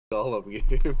Gollum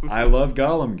game. I love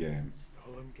Gollum game.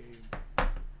 Gollum game.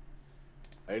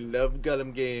 I love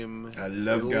Gollum game. I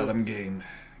love Gollum game.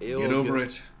 Get over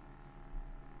it.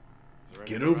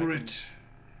 Get over it.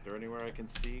 Is there anywhere I can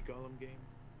see Gollum game?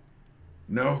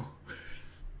 No.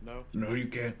 No? No, you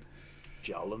can't.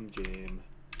 Gollum game.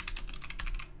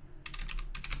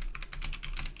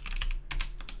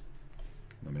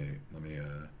 Let me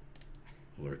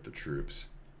alert the troops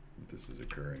that this is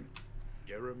occurring.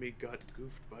 Jeremy got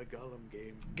goofed by Gollum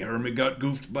game. Jeremy got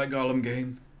goofed by Gollum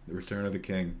game. The Return of the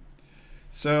King.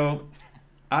 So,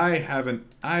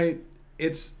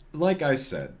 it's like I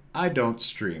said, I don't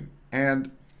stream.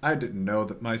 And I didn't know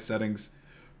that my settings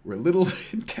were a little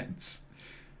intense.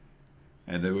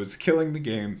 And it was killing the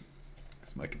game.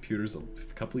 Because my computer's a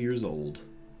couple years old.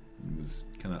 It was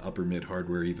kind of upper mid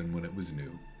hardware even when it was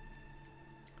new.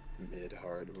 Mid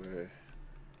hardware.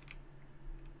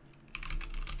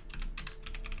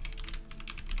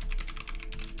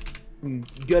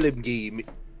 Gollum game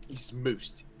is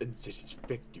most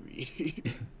unsatisfactory.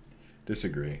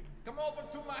 Disagree. Come over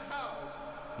to my house.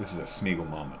 This is a Smeagol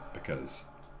moment because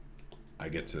I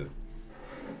get to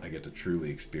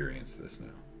truly experience this now.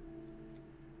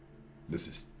 This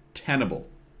is tenable,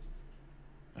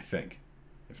 I think.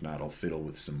 If not, I'll fiddle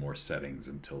with some more settings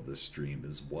until this stream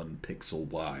is 1 pixel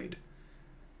wide.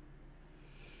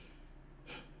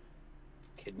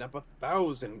 Kidnap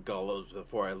 1,000 Gollums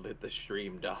before I let the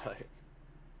stream die.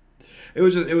 It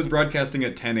was broadcasting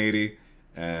at 1080,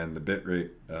 and the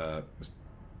bitrate was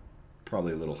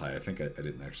probably a little high. I think I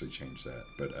didn't actually change that,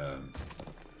 but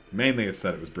mainly it's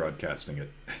that it was broadcasting at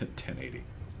 1080,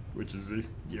 which is a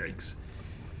yikes.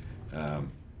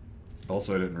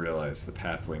 Also, I didn't realize the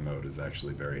pathway mode is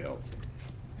actually very helpful.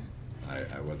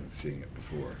 I wasn't seeing it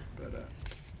before, but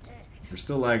we're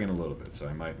still lagging a little bit, so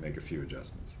I might make a few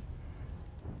adjustments.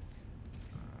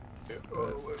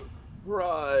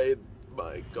 Pry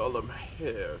my Gollum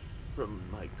hair from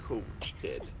my cold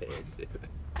dead head.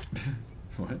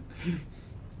 What?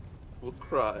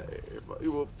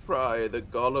 You will pry the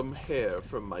Gollum hair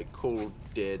from my cold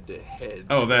dead head.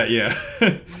 Oh, that, yeah.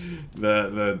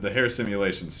 the hair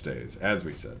simulation stays, as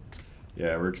we said.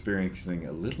 Yeah, we're experiencing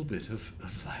a little bit of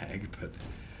lag, but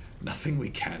nothing we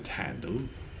can't handle.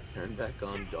 Turn back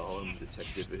on Gollum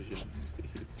detective vision.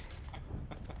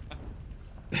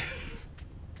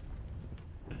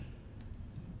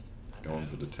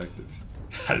 Gollum's a detective.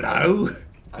 Hello?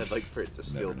 I'd like for it to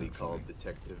still be called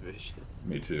detective vision.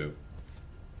 Me too.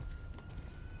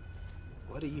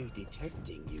 What are you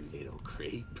detecting, you little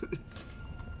creep?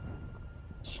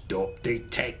 Stop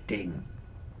detecting.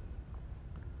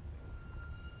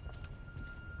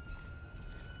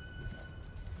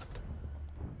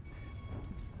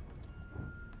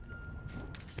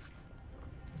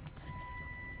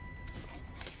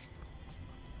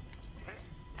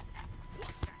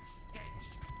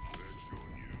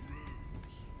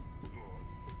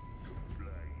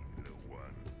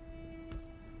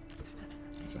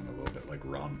 Sound a little bit like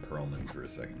Ron Perlman for a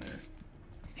second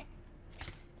there.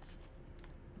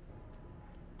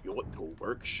 You want to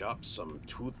workshop some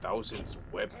 2000s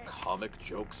web comic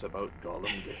jokes about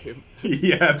Gollum game?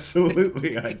 Yeah,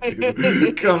 absolutely I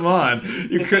do. Come on.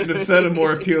 You couldn't have said a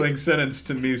more appealing sentence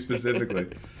to me specifically.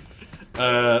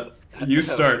 You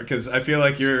start, because I feel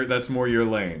like that's more your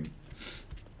lane.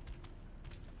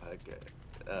 Okay.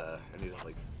 I need to,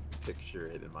 like, picture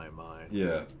it in my mind.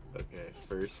 Yeah. Okay,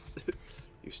 first,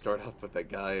 you start off with that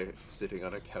guy sitting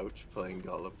on a couch playing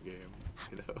Gollum game,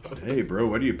 you know? Hey, bro,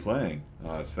 what are you playing?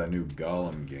 Oh, it's that new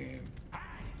Gollum game.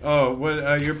 Oh,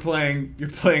 what, you're playing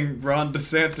Ron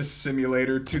DeSantis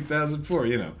Simulator 2004,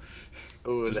 you know.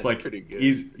 Oh, just that's like pretty good.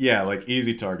 Easy, yeah, like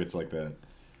easy targets like that.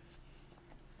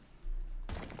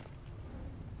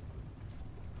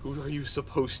 Who are you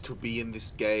supposed to be in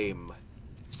this game?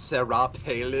 Sarah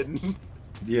Palin?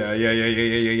 Yeah.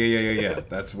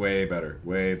 That's way better.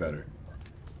 Way better.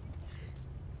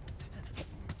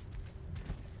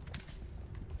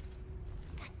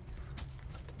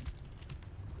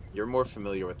 You're more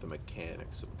familiar with the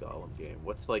mechanics of Gollum game.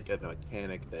 What's like a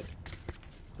mechanic that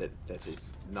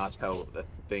is not how the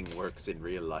thing works in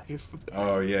real life?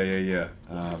 Oh, yeah.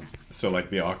 So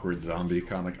like the awkward zombie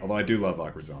comic. Although I do love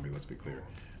awkward zombie, let's be clear.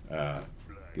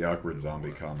 The awkward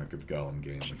zombie comic of Gollum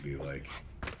game would be like,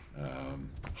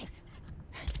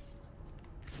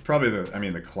 probably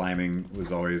the climbing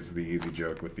was always the easy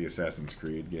joke with the Assassin's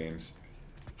Creed games.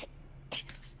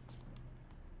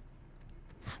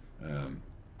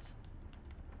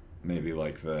 Maybe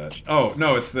like oh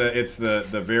no, it's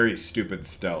the very stupid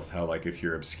stealth. How like if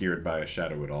you're obscured by a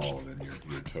shadow at all, then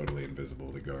you're totally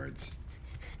invisible to guards.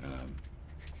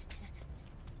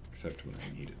 except when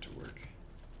I need it to work.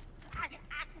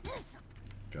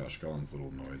 Gosh, Gollum's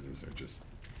little noises are just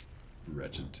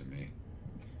wretched to me.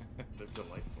 They're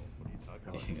delightful. What are you talking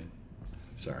about? Yeah.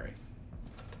 Sorry.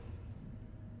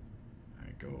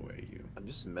 Alright, go away, you. I'm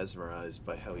just mesmerized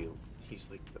by how he's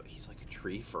like a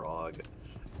tree frog.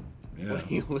 Yeah, When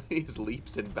he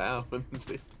leaps and bounds.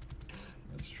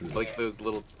 that's true. It's like those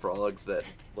little frogs that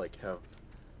like have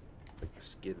like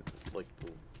skin,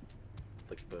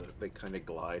 they kind of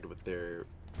glide with their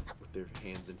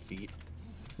hands and feet.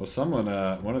 Well, someone,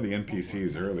 one of the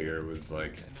NPCs earlier was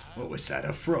like, "What was that?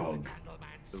 A frog?"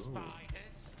 Ooh. Do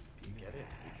you get it?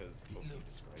 Because Tolkien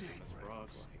described him as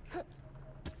frog-like.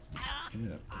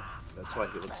 Yeah. That's why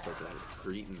he looks like a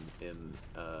cretin in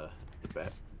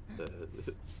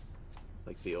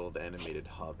like the old animated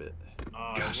Hobbit.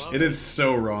 Oh, Gosh, I love it is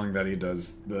so wrong that he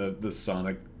does the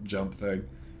Sonic jump thing.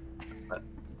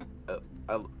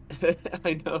 I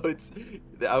know it's.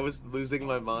 I was losing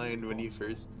my mind when you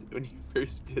first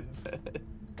did that.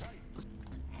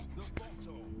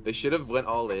 They should have went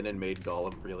all in and made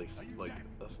Gollum really like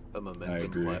a momentum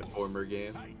agree. platformer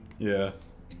game. Yeah.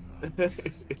 I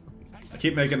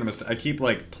keep making the mistake. I keep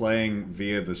like playing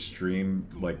via the stream,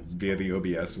 like via the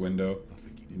OBS window.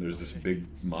 And there's this big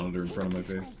monitor in front of my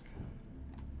face.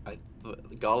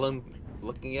 Gollum,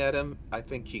 looking at him, I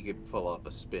think he could pull off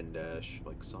a spin dash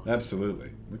like Sonic.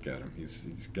 Absolutely. Look at him.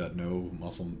 He's got no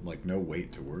muscle, like no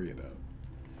weight to worry about.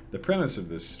 The premise of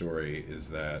this story is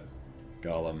that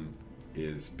Gollum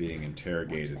is being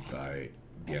interrogated by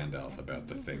Gandalf about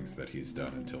the things that he's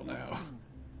done until now.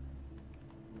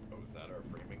 Oh, is that our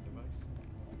framing device?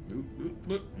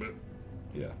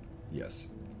 Yeah. Yes.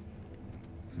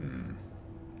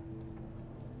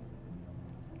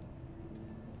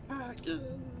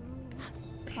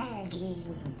 Oh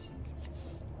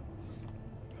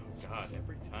god,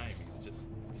 every time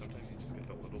sometimes he just gets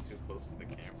a little too close to the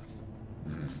camera.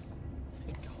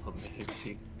 Gollum,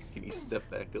 man, can you step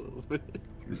back a little bit?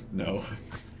 No.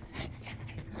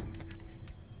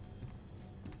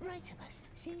 Right of us, I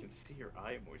see? can see your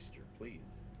eye moisture,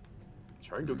 please.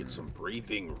 Trying to get some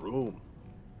breathing room.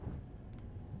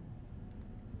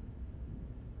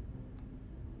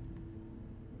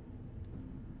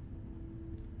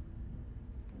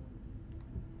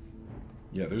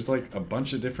 Yeah, there's like a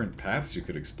bunch of different paths you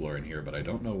could explore in here, but I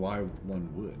don't know why one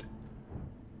would.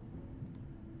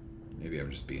 Maybe I'm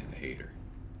just being a hater.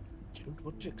 You don't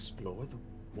want to explore the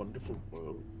wonderful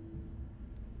world.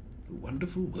 The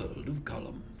wonderful world of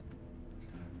Gollum.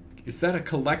 Is that a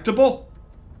collectible?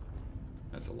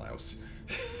 That's a louse.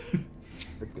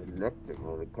 A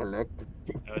delectable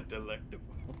collectible.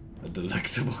 Delectable. A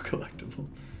delectable collectible.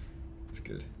 That's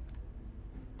good.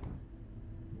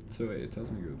 So wait, it tells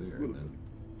me go there, and then...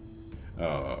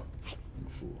 Oh, I'm a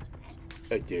fool.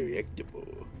 A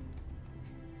delectable.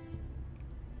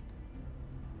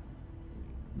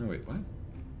 No, wait, what?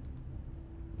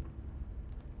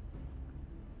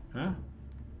 Huh?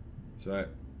 So I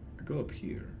go up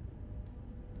here.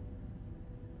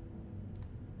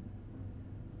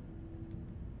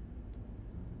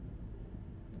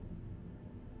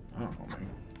 I don't know, man.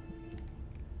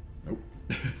 Nope.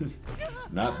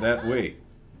 Not that way.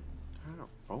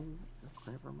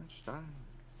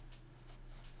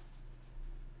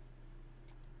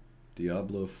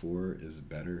 Diablo 4 is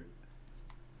better.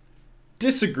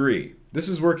 Disagree. This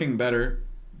is working better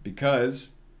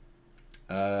because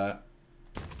I'm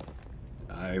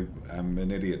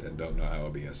an idiot and don't know how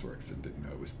OBS works and didn't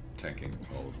know it was tanking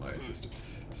all of my assistant.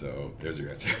 So there's your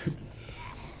answer.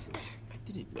 I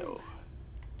didn't know.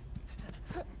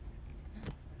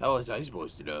 How was I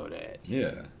supposed to know that?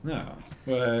 Yeah, no.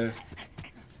 Well,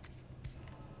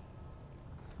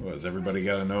 has everybody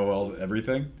got to know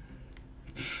everything?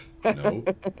 No.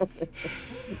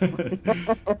 Am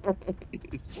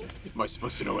I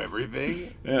supposed to know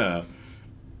everything? Yeah.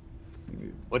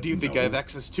 What do you think I have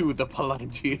access to? The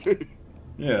Palantir?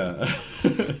 Yeah.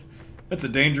 That's a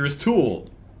dangerous tool.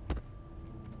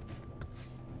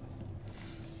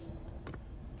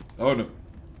 Oh no.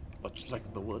 Much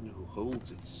like the one who holds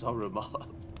it, Saruman.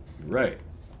 Right.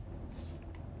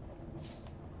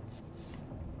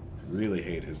 I really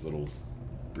hate his little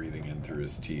breathing in through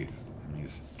his teeth when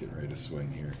he's getting ready to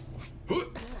swing here.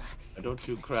 Don't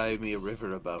you cry me a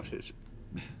river about it.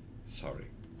 Sorry.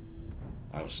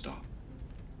 I'll stop.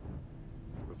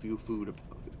 Review food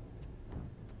about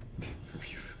it.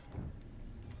 Review.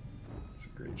 That's a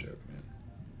great joke, man.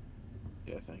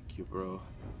 Yeah, thank you, bro.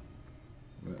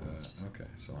 Okay,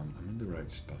 so I'm in the right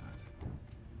spot.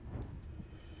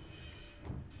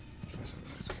 Try some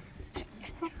ice cream.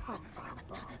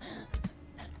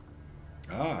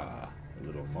 Ah, a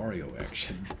little Mario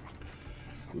action.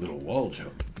 Little wall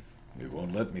jump. It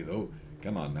won't let me though.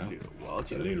 Come on now. Little wall A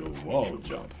jump. little wall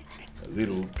jump. A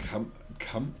little come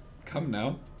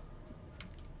now.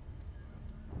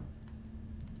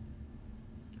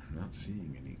 I'm not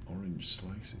seeing any orange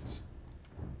slices.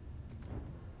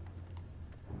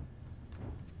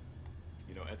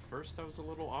 You know, at first I was a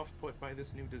little off-put by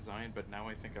this new design, but now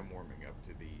I think I'm warming up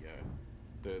to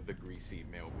the greasy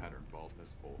male pattern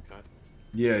baldness bowl cut.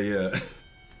 Yeah, yeah.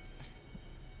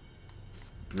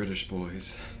 British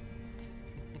boys.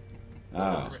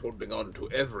 Ah. He's holding on to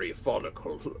every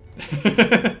follicle.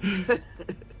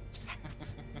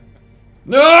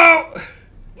 No!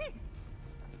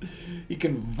 He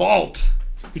can vault.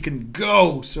 He can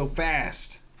go so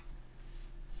fast.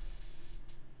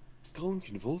 Gollum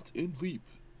can vault and leap.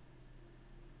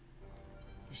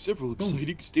 Through several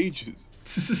exciting stages.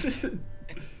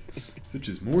 Such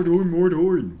as Mordor,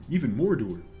 Mordor, and even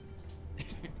Mordor.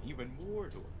 Even more.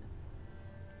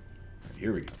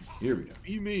 Here we go. Here we go.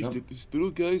 Be amazed Jump. at this little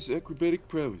guy's acrobatic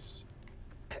prowess.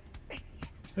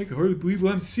 I can hardly believe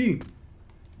what I'm seeing.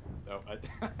 Oh,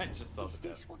 I just saw Is the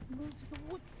this death. what moves the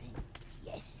wood thing?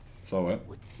 Yes. Saw what?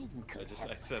 Wood thing could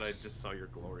I said I just saw your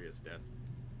glorious death.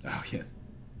 Oh, yeah.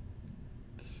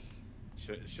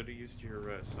 Should have used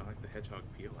your Sonic the Hedgehog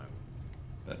peel out.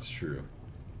 That's true.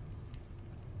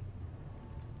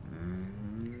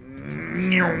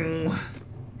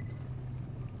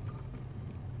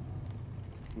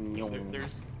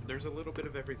 There's a little bit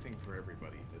of everything for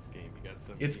everybody in this game. You got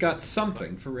some. It's got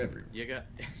something for everyone. You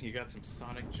got some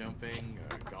Sonic jumping.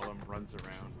 Gollum runs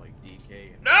around like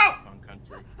DK and No! Kong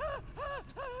Country.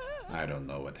 I don't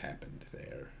know what happened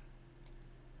there.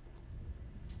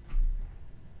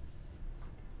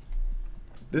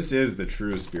 This is the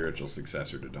true spiritual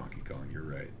successor to Donkey Kong, you're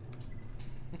right.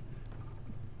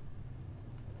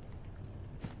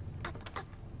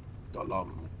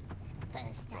 Gollum.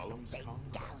 Thursday, Gollum's bring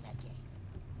conquest. down again.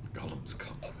 Gollum's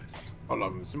conquest.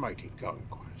 Gollum's mighty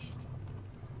conquest.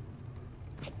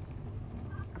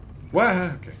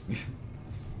 Wow, okay.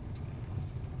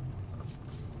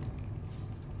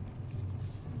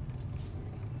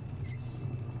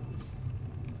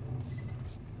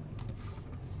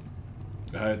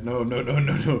 No, no, no,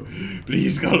 no, no.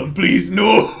 Please, Gollum, please,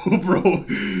 no, bro.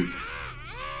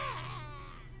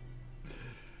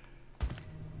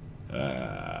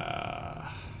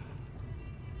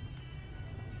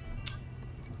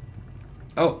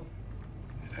 Oh,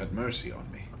 it had mercy on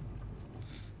me.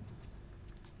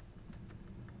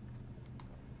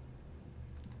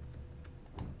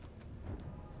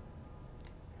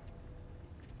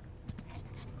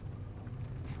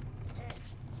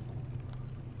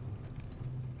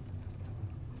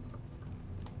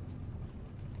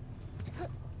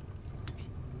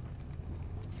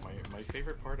 My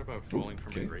favorite part about falling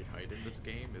from okay. a great height in this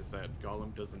game is that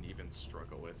Gollum doesn't even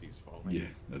struggle as he's falling. Yeah,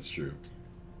 that's true.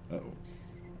 Uh-oh.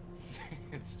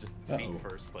 It's just feet Uh-oh.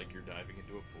 first, like you're diving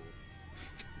into a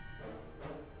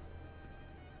pool.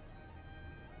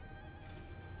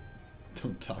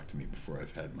 Don't talk to me before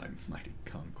I've had my mighty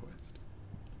conquest.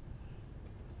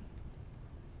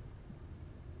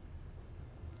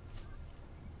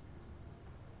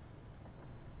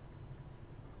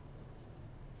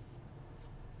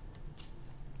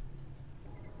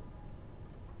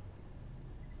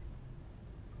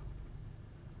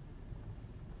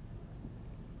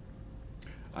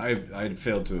 I'd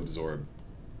failed to absorb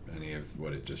any of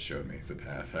what it just showed me, the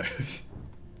path.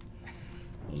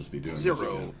 I'll just be doing this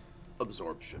Zero again.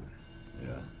 absorption.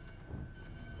 Yeah.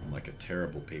 I'm like a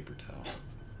terrible paper towel.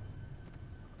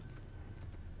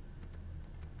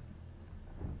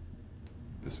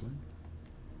 This way?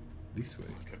 This way.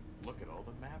 Look at all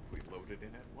the map we loaded in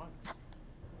at once.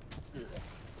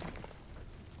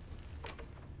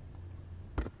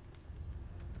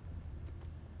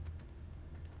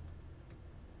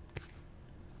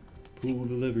 Pull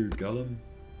the lever, Gollum.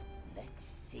 Let's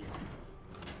see.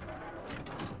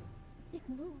 It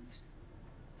moves.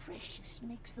 Precious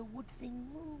makes the wood thing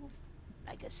move.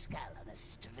 Like a skull on a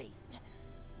string.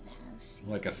 Now see.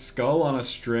 Like a skull on a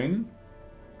string?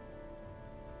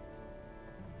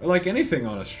 Or like anything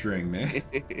on a string, man.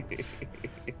 What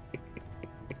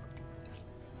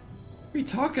are you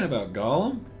talking about,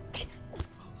 Gollum?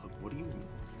 What are you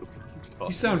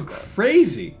You sound about?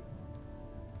 crazy.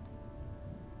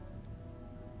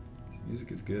 This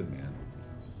music is good, man.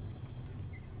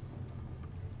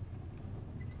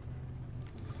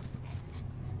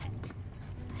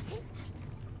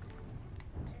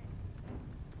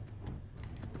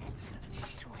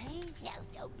 This way? No,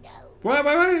 no, no.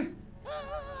 Why?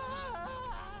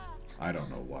 I don't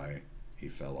know why he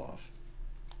fell off.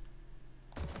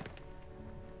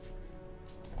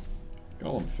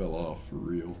 Gollum fell off for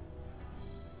real.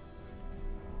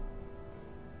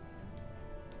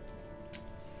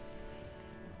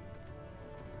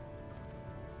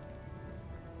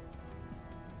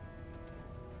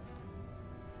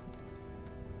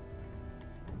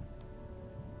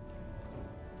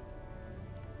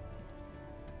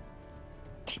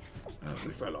 You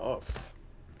fell off.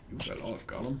 You fell off,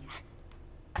 Gollum.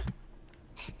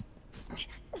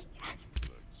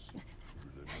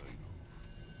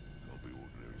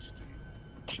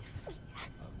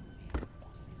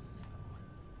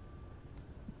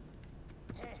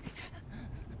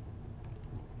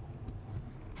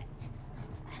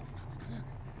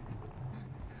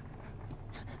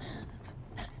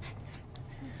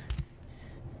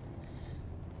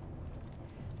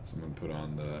 Someone put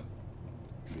on the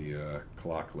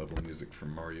clock level music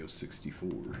from Mario 64.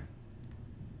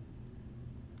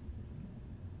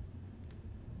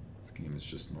 This game is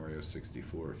just Mario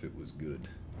 64 if it was good.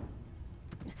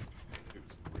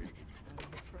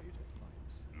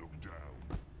 Look down.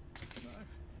 No,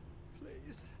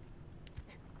 please.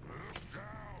 Look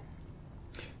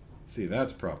down. See,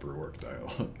 that's proper work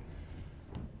dialogue.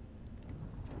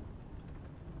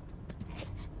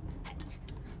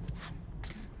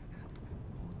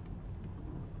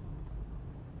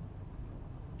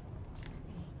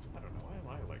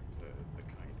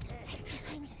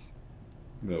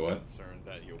 The what? Concerned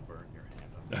that you'll burn your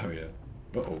hand on. Oh yeah.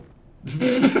 Uh-oh.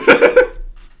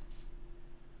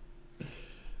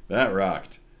 That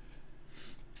rocked.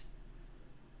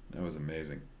 That was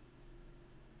amazing.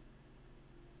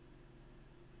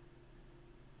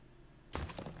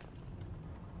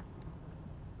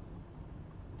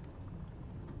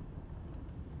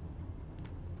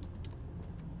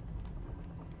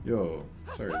 Yo,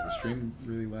 sorry, is the stream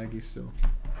really laggy still?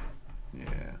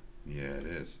 Yeah, it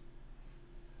is.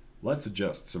 Let's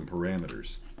adjust some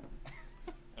parameters.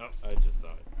 Oh, I just saw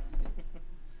it.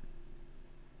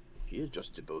 He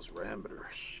adjusted those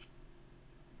parameters.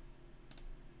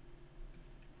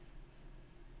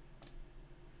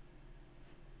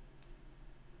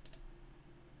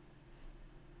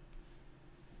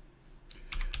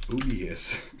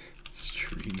 OBS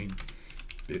streaming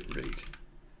bitrate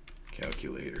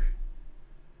calculator.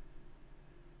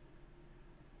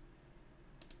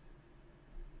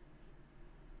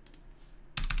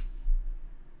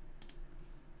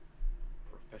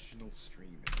 Professional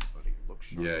stream, everybody. Look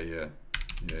sharp.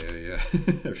 Yeah.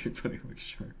 Everybody looks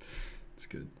sharp. It's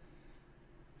good.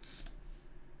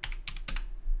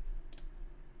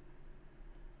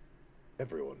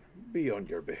 Everyone, be on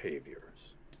your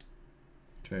behaviors.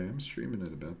 Okay, I'm streaming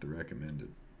at about the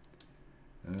recommended.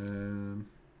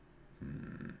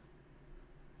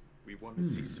 We want to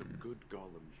see some good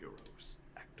Gollum heroes.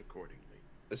 Act accordingly.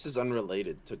 This is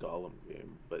unrelated to Gollum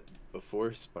game, but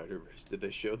before Spider-Verse, did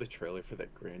they show the trailer for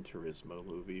that Gran Turismo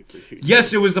movie for you?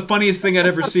 Yes, it was the funniest thing I'd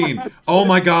ever seen. Oh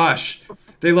my gosh.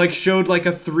 They like showed like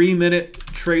a 3-minute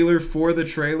trailer for the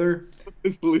trailer. I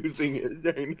was losing it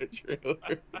during the trailer.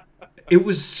 It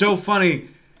was so funny.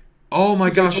 Oh my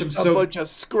gosh, I'm so... A bunch of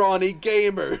scrawny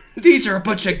gamers. These are a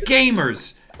bunch of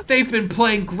gamers. They've been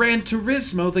playing Gran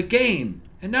Turismo, the game.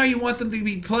 And now you want them to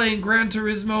be playing Gran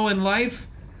Turismo in life?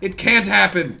 It can't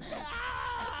happen.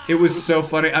 It was so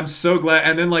funny. I'm so glad.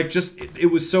 And then like just,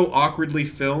 it was so awkwardly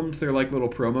filmed, their like little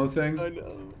promo thing. I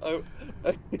know.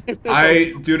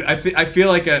 Dude, I feel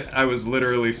like I was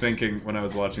literally thinking when I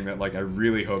was watching that, like, I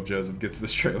really hope Joseph gets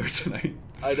this trailer tonight.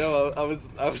 I know. I was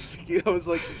thinking. I was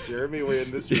like, Jeremy, we're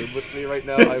in this room with me right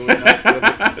now.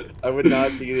 I would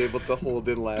not be able to hold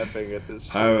in laughing at this.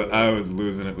 I was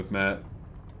losing it with Matt.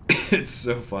 It's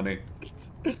so funny.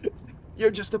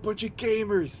 You're just a bunch of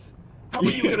gamers. How are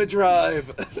you gonna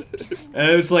drive? And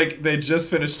it was like, they just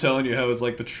finished telling you how it was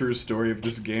like the true story of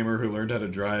this gamer who learned how to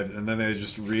drive, and then they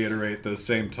just reiterate those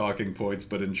same talking points,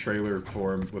 but in trailer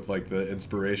form with like the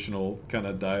inspirational kind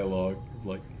of dialogue.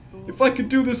 Like, if I could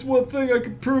do this one thing, I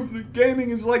could prove that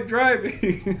gaming is like driving.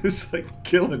 It's like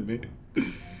killing me.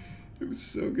 It was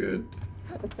so good.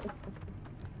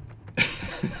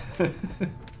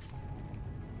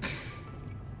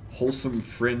 Wholesome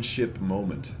friendship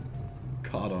moment.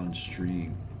 Caught on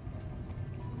stream.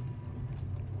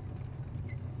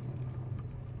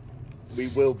 We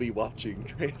will be watching.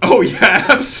 Oh yeah,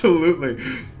 absolutely.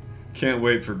 Can't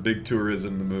wait for Big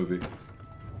Tourism, the movie.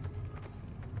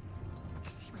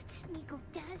 See what Smeagol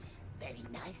does? Very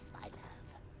nice, my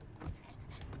love.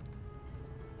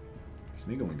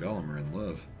 Smeagol and Gollum are in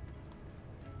love.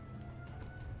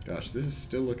 Gosh, this is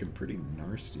still looking pretty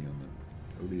nasty on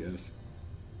the OBS.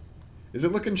 Is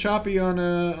it looking choppy on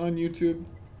YouTube?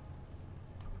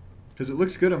 Because it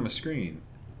looks good on the screen,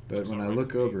 But when I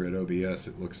look over at OBS,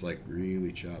 it looks like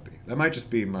really choppy. That might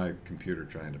just be my computer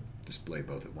trying to display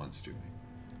both at once to me.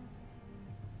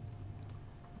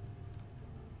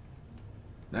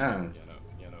 Nah.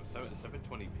 You know,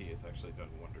 720p has actually done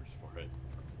wonders for it.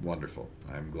 Wonderful.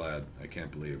 I'm glad. I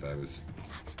can't believe I was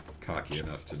cocky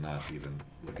enough to not even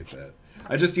look at that.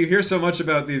 You hear so much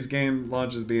about these game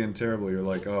launches being terrible, you're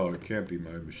like, oh, it can't be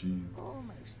my machine.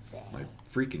 Almost there. My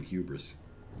freaking hubris.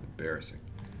 Embarrassing.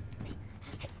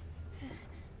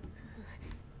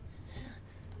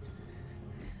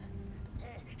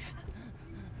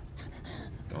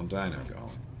 Don't die now,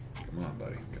 Gollum. Come on,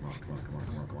 buddy. Come on.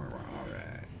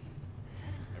 Alright.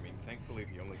 I mean, thankfully,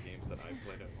 the only games that I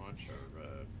played at launch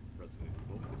are Resident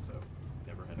Evil, so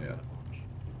never had a bad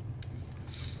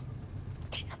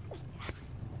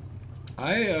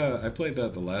launch. I played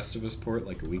that The Last of Us port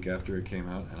like a week after it came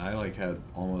out, and I like had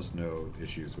almost no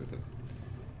issues with it.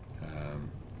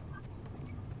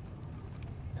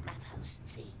 The map house,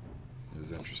 see? It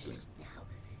was interesting.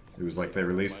 It was like they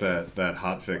released that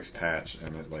hotfix patch,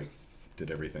 and it like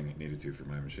did everything it needed to for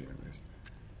my machine at least.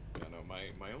 Yeah, no,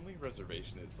 my only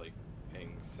reservation is like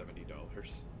paying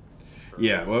 $70.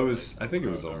 Yeah, well, it was. I think it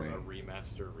was only a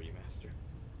remaster.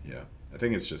 Yeah, I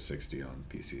think it's just 60 on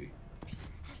PC.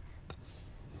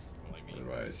 Well, I mean,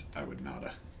 otherwise, I would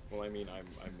nada. Well, I mean, I'm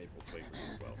maple flavored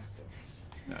as well, so.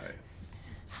 Alright.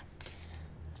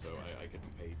 So I get to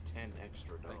pay $10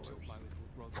 extra. They took my little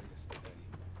brother yesterday.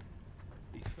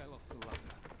 He fell off the ladder.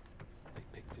 They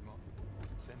picked him up,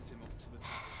 sent him up to the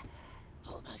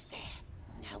tower. Almost there.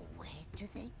 Now where do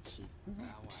they keep Now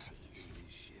I have to do Mapsies? his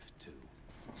shift too.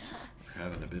 We're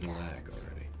having a bit of lag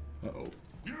already. Uh-oh.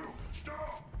 You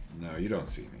stop! No, you don't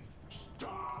see me.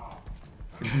 Stop!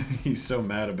 He's so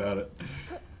mad about it.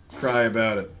 Cry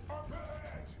about it.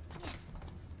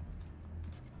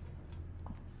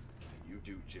 Can you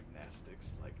do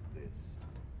gymnastics like this?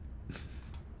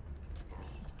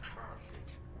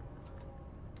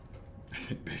 I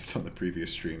think based on the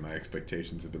previous stream, my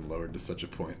expectations have been lowered to such a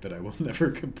point that I will never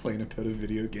complain about a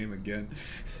video game again.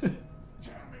 Did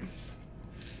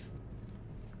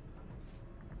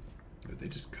they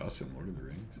just cuss in Lord of the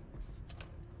Rings?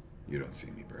 You don't see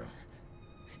me, bro.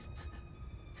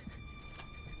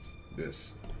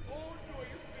 This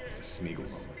is a Smeagol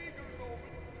moment.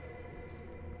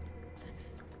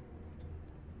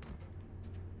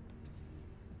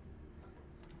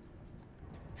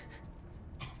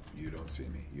 You don't see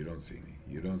me. You don't see me.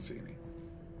 You don't see me.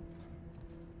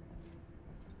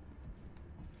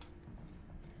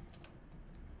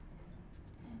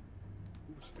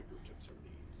 Whose fingertips are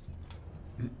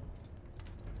these?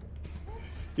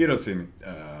 You don't see me.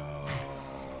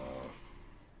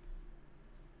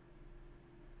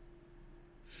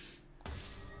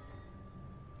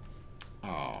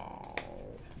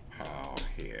 Oh,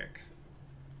 heck.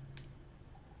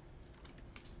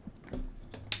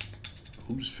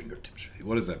 Whose fingertips are these?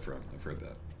 What is that from? I've heard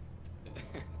that.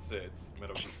 it's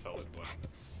Metal Gear Solid 1.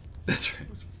 That's right.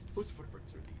 Whose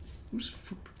footprints are these? Whose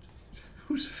footprints?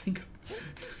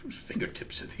 Whose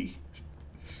fingertips are these?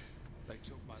 They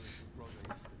took my little brother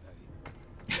yesterday.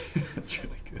 That's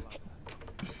really good.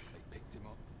 They picked him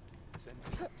up, sent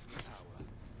him up to the tower.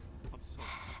 I'm sorry.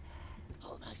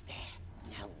 Almost there.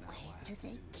 Now where do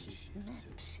they keep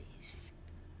Mapsies?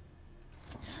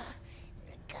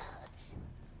 Regards.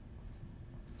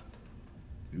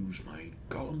 Use my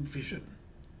Gollum vision.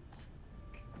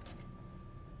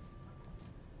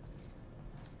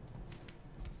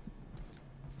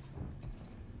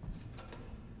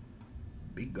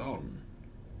 Be gone.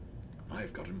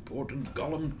 I've got important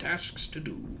Gollum tasks to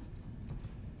do.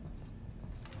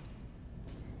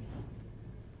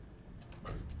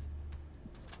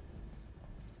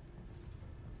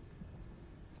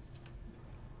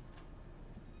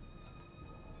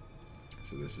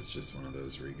 So this is just one of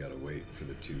those where you gotta wait for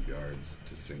the two guards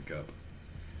to sync up.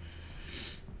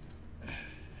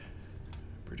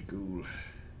 Pretty cool.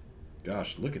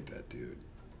 Gosh, look at that dude.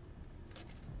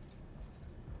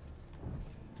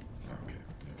 Okay,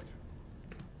 there we go.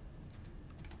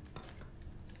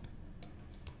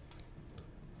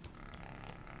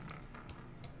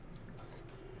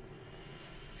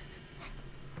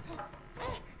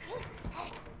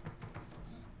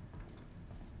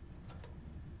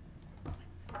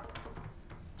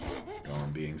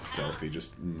 Gollum being stealthy,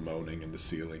 just moaning in the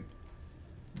ceiling.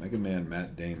 Mega Man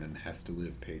Matt Damon has to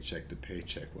live paycheck to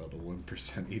paycheck while the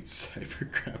 1% eats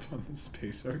cyber crap on the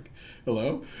space ark.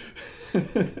 Hello?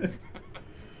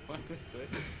 What is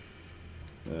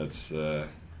this?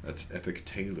 That's Epic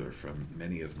Taylor from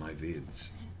many of my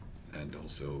vids, and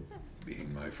also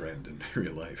being my friend in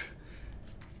real life.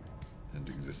 and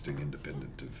existing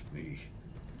independent of me.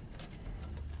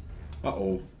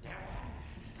 Uh-oh.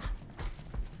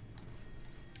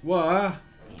 What?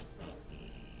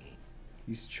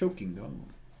 He's choking Gollum.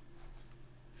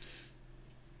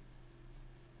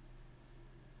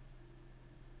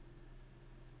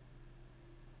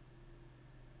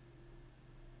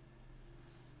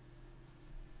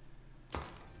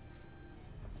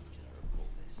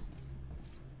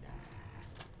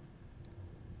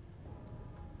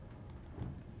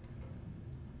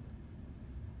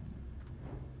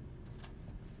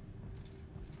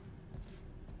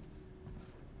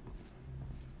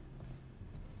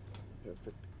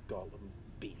 Perfect Gollum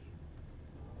being.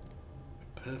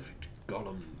 Perfect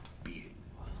Gollum being.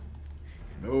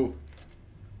 No.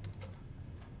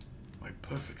 My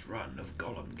perfect run of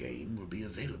Gollum game will be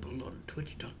available on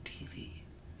twitch.tv.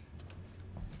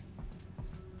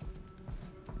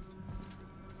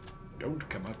 Don't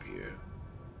come up here.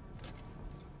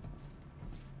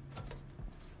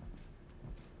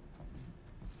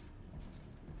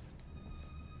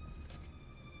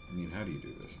 I mean, how do you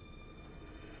do this?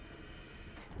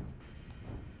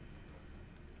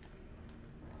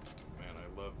 Man,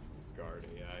 I love guard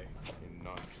AI in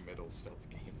non-committal stealth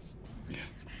games. Yeah.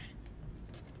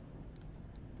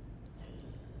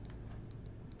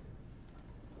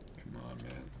 Come on,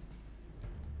 man.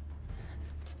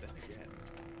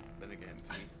 Then again,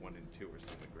 Thief 1 and 2 are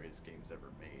some of the greatest games ever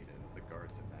made, and the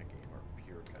guards in that game are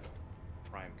pure cut,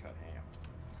 prime cut ham.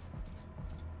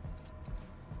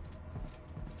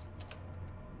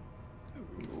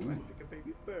 Ooh, I think a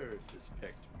baby bird just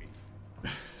pecked me.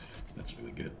 That's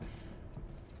really good.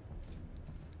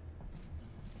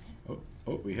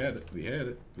 Oh, we had it. We had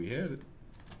it. We had it.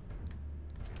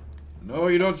 No,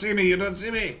 you don't see me. You don't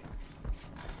see me.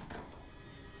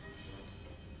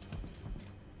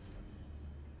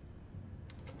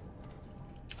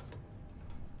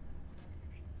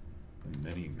 The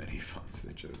many, many fonts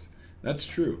they chose. That's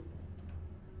true.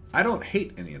 I don't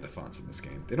hate any of the fonts in this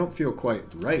game. They don't feel quite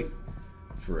right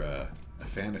for a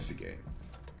fantasy game.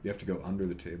 You have to go under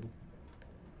the table.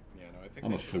 Yeah, no, I think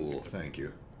I'm they a should've fool. picked Thank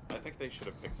you. I think they should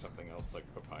have picked something else like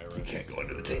Papyrus. You can't go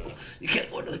under the or, table. You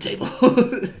can't go under the table.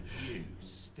 You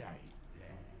stay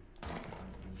there.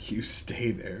 You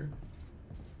stay there.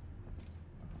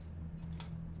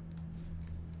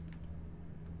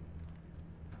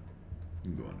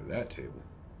 You can go under that table.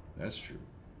 That's true.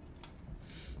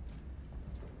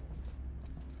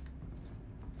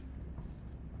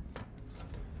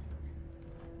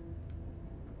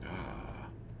 Ah.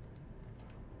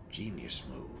 Genius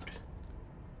mode.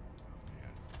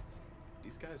 Man,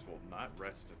 these guys will not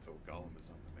rest until Gollum is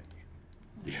on the menu.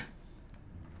 Yeah.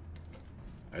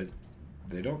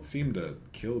 They don't seem to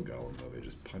kill Gollum, though. They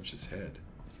just punch his head.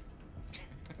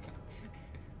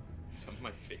 Some of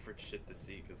my favorite shit to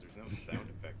see because there's no sound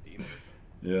effect either.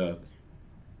 Yeah.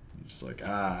 Just like,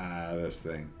 this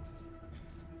thing.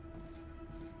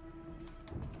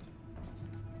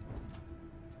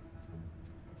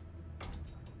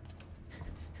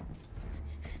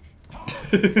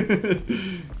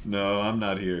 No, I'm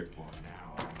not here. What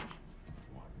now?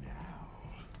 What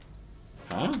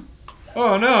now? Huh?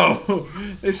 Oh no!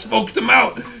 They smoked him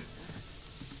out!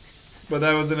 But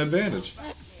that was an advantage.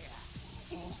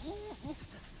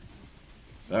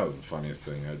 That was the funniest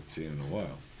thing I'd seen in a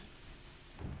while.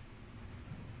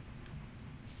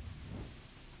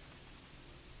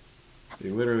 They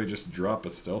literally just drop a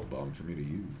stealth bomb for me to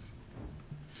use.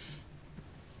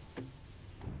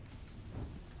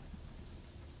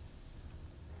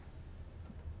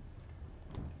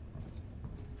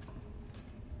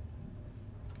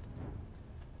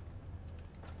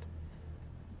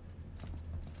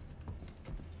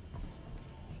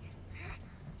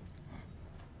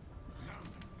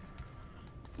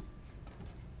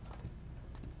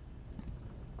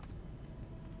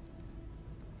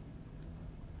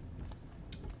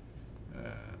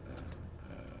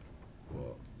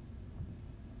 Well,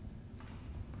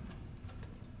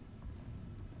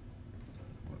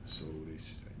 what? So they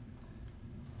say.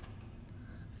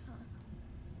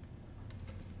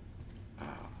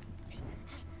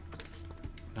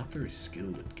 Not very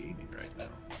skilled at gaming right now.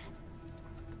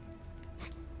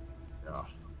 Yeah.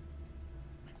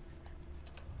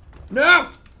 No!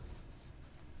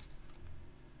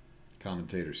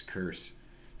 Commentator's curse.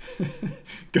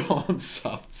 Gollum's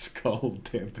soft skull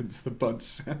dampens the punch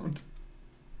sound.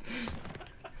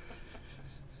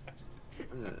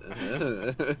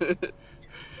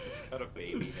 Just got a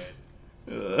baby head.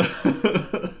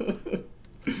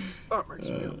 That makes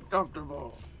me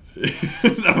uncomfortable.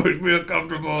 That makes me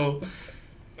uncomfortable.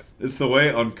 It's the way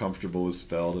uncomfortable is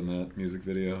spelled in that music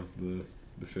video.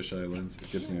 The The fisheye lens.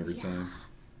 It gets me every time.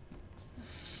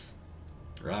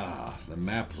 Ah, the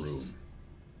map room.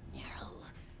 No,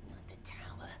 not the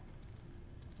tower.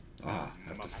 Ah,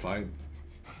 have to find.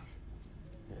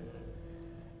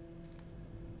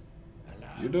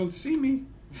 You don't see me.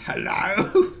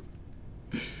 Hello.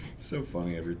 It's so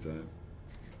funny every time.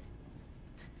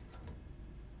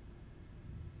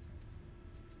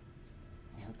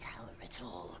 No tower at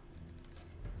all.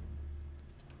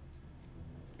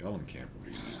 Gollum can't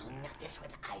read. No, not this one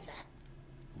either.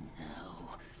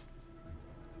 No.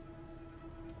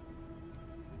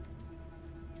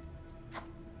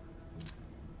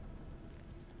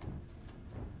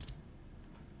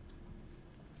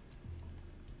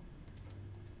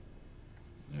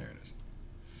 There it is.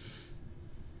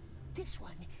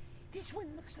 This one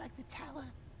looks like the tower.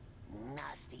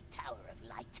 Nasty tower of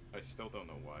light. I still don't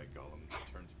know why Gollum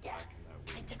turns black in that way.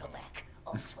 Time to go back.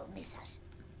 Orcs will miss us.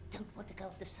 Don't want to go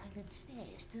up the silent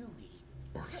stairs, do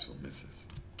we? Orcs will miss us.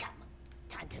 Come,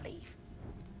 time to leave.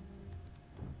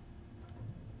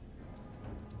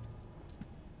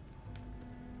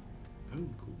 Oh,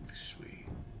 go this way.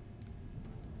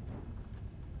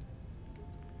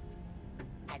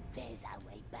 And there's our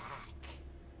way back.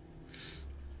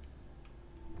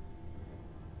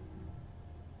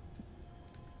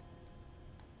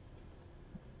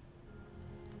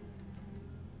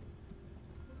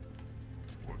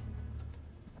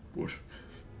 What?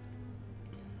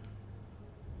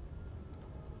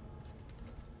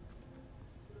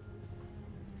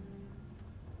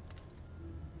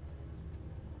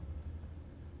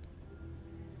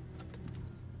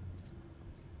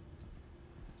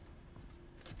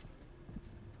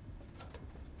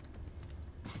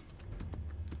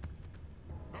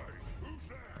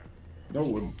 No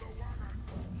one.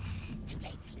 Too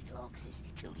late, little orcs.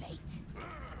 Too late.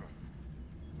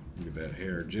 Look at that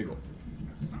hair jiggle.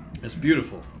 It's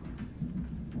beautiful.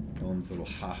 Gollum's little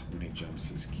ha when he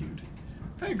jumps is cute.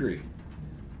 I agree.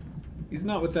 He's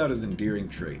not without his endearing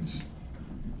traits.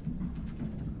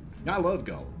 I love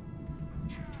Gollum.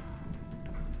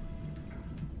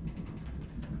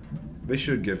 They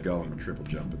should give Gollum a triple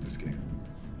jump in this game.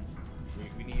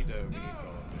 We need Gollum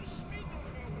just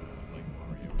like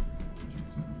Mario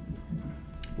jumps.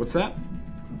 What's that?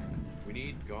 We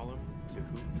need Gollum to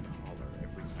hoop and holler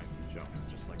every time he jumps,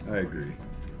 just like I Mario. agree.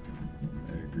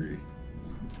 I agree.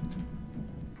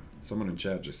 Someone in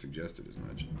chat just suggested as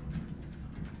much.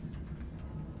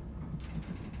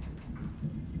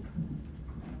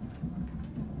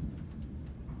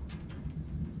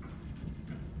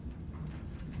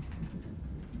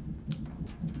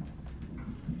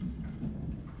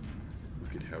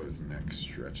 Look at how his neck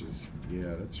stretches.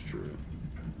 Yeah, that's true.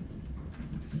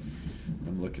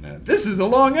 I'm looking at it. This is a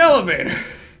long elevator!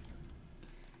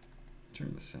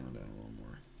 Turn the sound down a little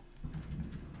more.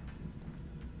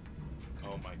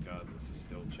 Oh my god, this is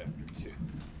still chapter 2.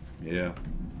 Yeah.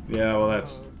 Yeah, well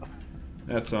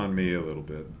that's on me a little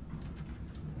bit.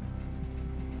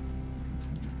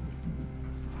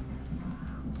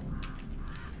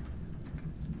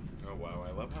 Oh wow,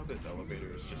 I love how this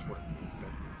elevator is just where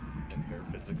movement and hair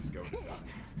physics go to die.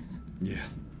 Yeah.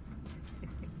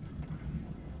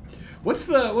 What's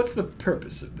the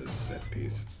purpose of this set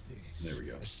piece? There we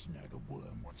go. A snagger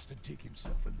worm wants to dig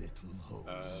himself a little hole.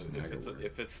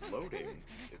 If it's loading,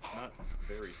 it's not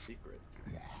very secret.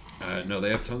 No, they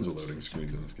have tons of loading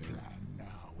screens in this game. Now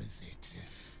is it?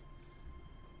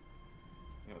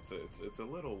 You know, it's a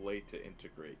little late to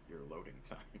integrate your loading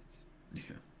times. Yeah.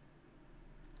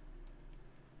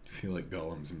 I feel like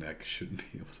Gollum's neck shouldn't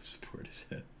be able to support his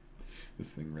head. This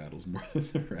thing rattles more than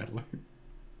the Rattler.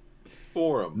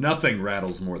 Forum. Nothing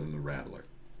rattles more than the Rattler.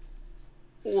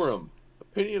 Forum.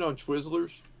 Opinion on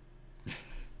Twizzlers?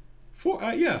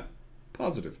 Yeah,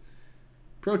 positive.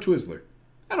 Pro Twizzler.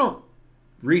 I don't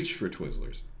reach for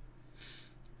Twizzlers,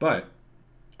 but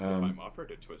If I'm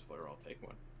offered a Twizzler, I'll take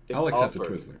one. I'll accept a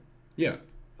Offered. Twizzler. Yeah.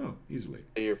 Oh, easily.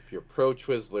 You're pro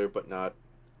Twizzler, but not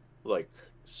like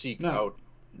seek out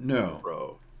No.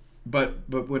 pro. But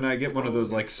when I get one of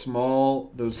those like small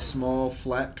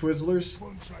flat Twizzlers,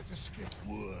 Won't try to skip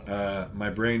worm. my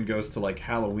brain goes to like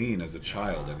Halloween as a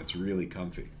child, and it's really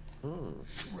comfy.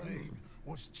 Brain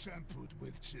was tampered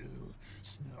with too.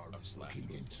 Snarl's looking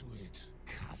into it.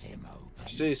 Cut him open.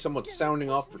 See someone sounding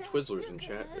off for Twizzlers in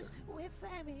chat there. We're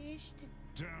famished.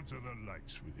 Down to the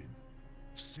lakes with him.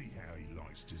 See how he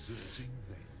likes deserting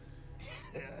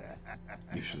then.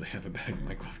 Usually have a bag in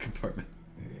my glove compartment.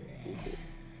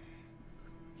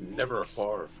 Never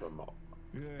far from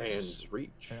Yes, hand's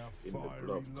reach our in the fiery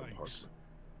glove lakes. compartment.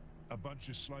 A bunch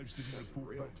of slaves didn't report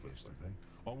real back Twizzler. yesterday.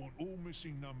 I want all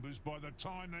missing numbers by the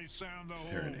time they sound the Is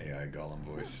there an horn. AI Gollum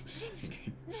voice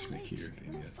sneakier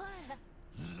than yet?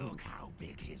 Look how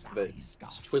big his The eyes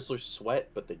got. Twizzlers sweat,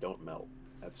 but they don't melt.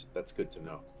 That's good to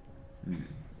know. Hmm.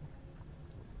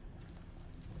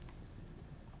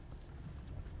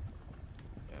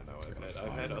 Yeah, no, Gotta I've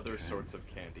find had the other pen. sorts of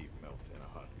candy melt in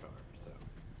a hot car, so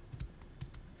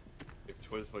if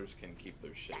Twizzlers can keep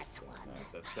their shape,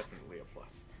 that's definitely a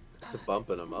plus. It's a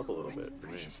bumping them up a little bit for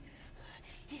me.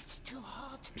 It's too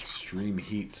hot. Extreme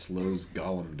heat slows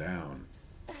Gollum down.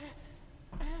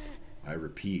 I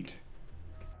repeat.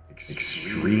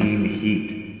 Extreme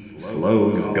heat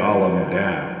slows Gollum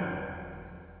down.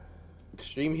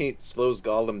 Extreme heat slows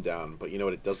Gollum down, but you know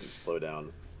what it doesn't slow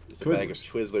down? There's a bag of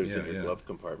Twizzlers Yeah, in your yeah. glove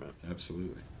compartment.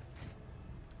 Absolutely.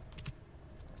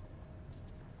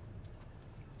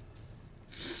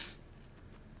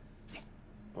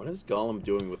 What is Gollum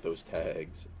doing with those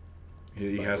tags?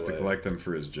 He By has the to way. collect them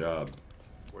for his job.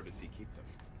 Where does he keep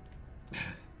them?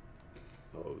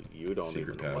 Oh, you don't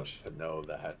Secret even want pouch. to know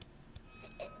that.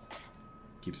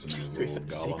 Keeps him in his little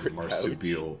Gollum Secret pouch.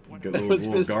 marsupial. That was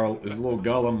His little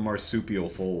Gollum marsupial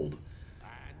fold.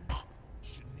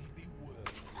 Shouldn't he be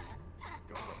worth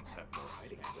Golems have more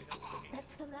hiding places than me.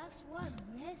 That's the last one,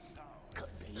 yes?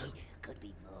 Could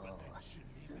be more.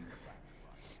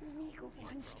 Smeagol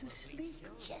wants to sleep.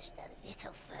 Just a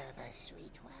little further,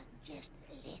 sweet one. Just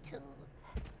a little.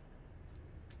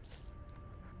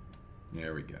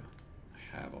 There we go.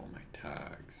 I have all my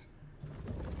tags.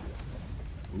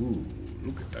 Ooh,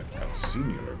 look at that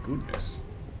calcinular goodness.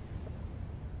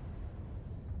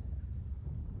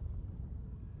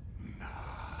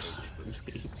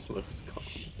 He slows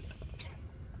Gollum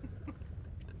down.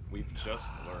 We've just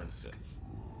learned this.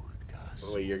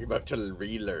 Oh, wait, you're about to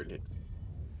relearn it.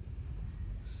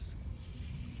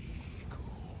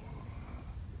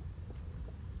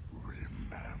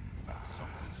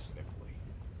 Someone's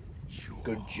sniffly.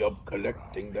 Good job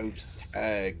collecting those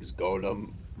tags,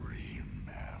 Gollum.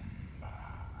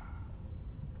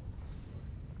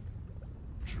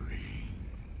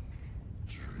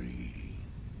 Drink.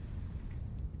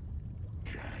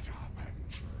 Get up and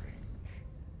drink.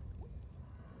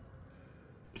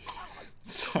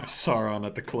 Sauron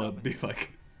at the club be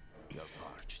like, You're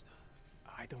parched.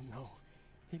 I don't know.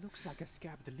 He looks like a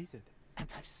scabbed lizard. And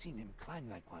I've seen him climb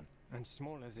like one. And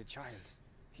small as a child.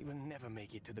 He will never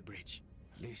make it to the bridge.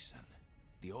 Listen,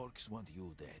 the orcs want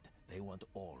you dead. They want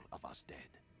all of us dead.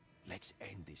 Let's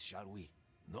end this, shall we?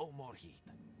 No more heat.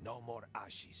 No more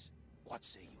ashes. What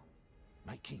say you?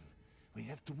 My king, we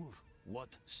have to move.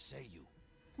 What say you?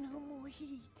 No more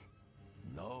heat.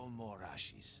 No more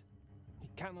ashes. He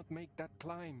cannot make that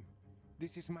climb.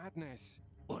 This is madness.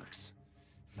 Orcs,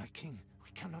 my king,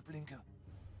 we cannot linger.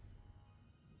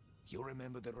 You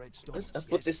remember the red stones? What's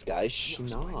up with this guy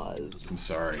schnoz? I'm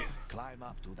sorry. Climb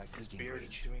up to that creaking Beard is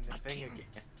bridge. doing the My thing king.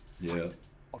 again. Yeah.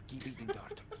 Or keep eating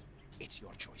dirt. It's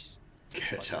your choice.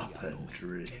 Get up and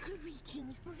drink.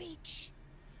 Creaking bridge.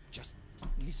 Just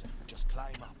listen. Just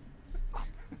climb up. Up.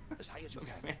 As high as you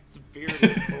can. Man's beard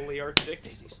is fully articulated.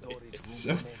 There's a storage room It's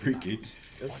so for men freaky. house.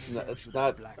 It's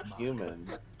not human.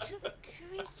 To the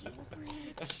creaking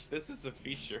bridge. This is a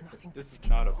feature. Nothing This that is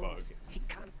not a bug. pulls. He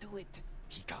can't do it.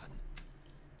 He can.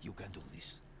 You can do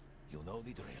this. You know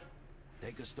the drill.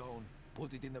 Take a stone,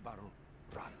 put it in the barrel,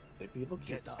 run. They be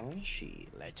looking Get up. ashy.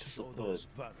 Let's This show is those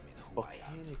the vermin who I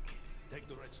am. volcanic Take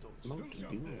the red stones. monkey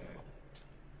doom.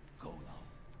 Go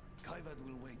now. Kaivad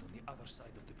will wait on the other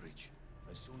side of the bridge.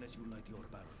 As soon as you light your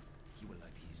barrel, he will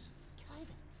light his.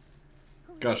 Kyvan,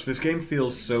 who is Gosh, this game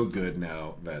feels so good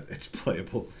now that it's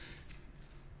playable.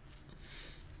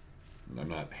 And I'm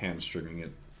not hamstringing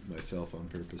it myself on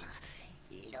purpose.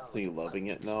 So you loving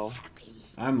it now? happy?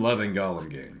 I'm loving Gollum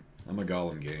game. I'm a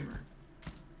Gollum gamer.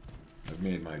 I've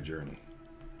made my journey.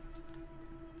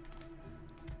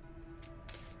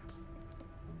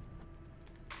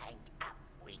 And up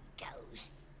we goes.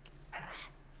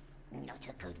 Not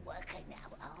a good worker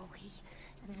now, are we?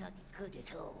 Not good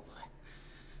at all.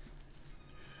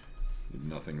 You've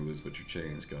nothing to lose but your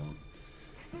chains, Gollum.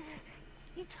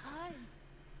 It's high.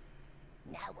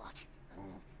 Now what?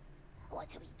 What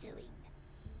are we doing?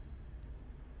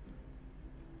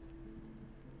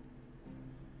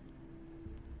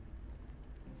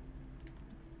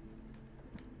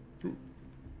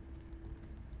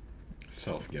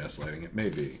 Self-gaslighting it may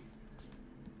be.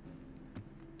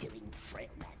 Doing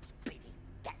Framerate's bidding,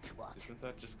 that's what. Isn't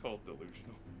that just called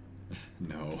delusional?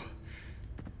 No.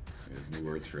 We have new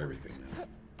words for everything now.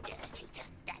 Dirt Eater,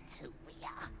 that's who we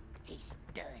are. He's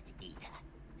Dirt Eater.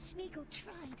 Smeagol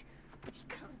tried, but he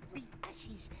can't breathe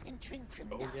ashes and drink from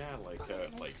Oh nasty yeah, like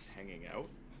violence. hanging out.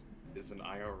 is an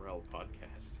IRL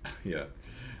podcast. Yeah.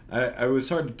 I was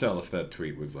hard to tell if that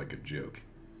tweet was like a joke.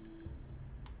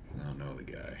 I don't know the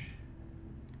guy.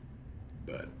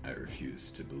 But I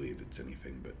refuse to believe it's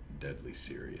anything but deadly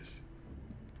serious.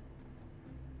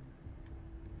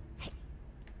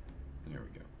 There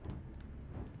we go.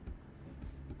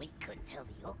 We could tell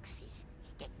the Oxes,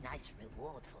 get nice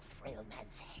reward for Frail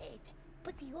Man's head.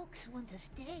 But the Ox want us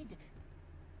dead.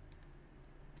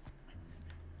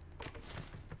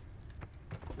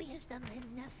 We has done them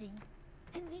nothing,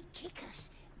 and they kick us,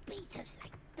 beat us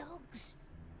like dogs.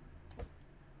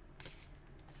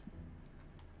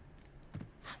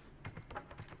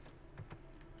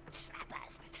 Slap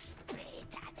us,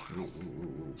 spit at us.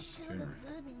 Show the Camera.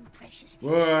 vermin precious.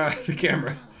 Whoa, the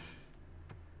camera.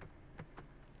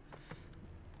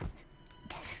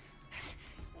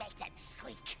 Make them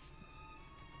squeak.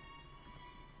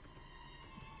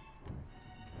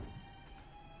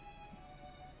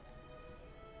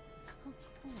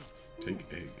 Take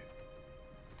egg.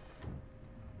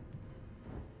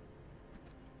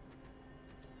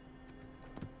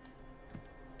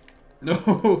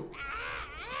 No!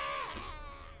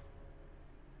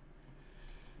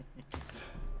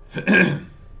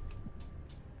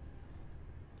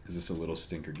 Is this a little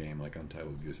stinker game like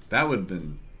Untitled Goose? That would have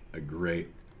been a great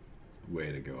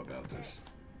way to go about this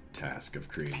task of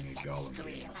creating a Gollum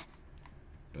game.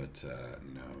 But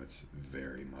no, it's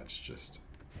very much just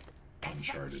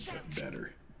Uncharted, but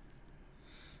better.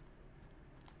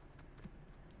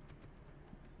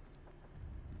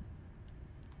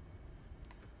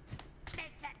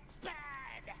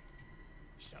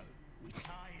 So we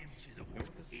tie him to the You know wall.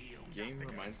 what this game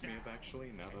reminds me of,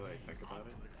 actually, now that I think about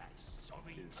it?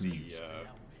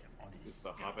 Is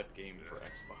the Hobbit game for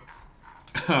Xbox.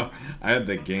 I had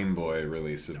the Game Boy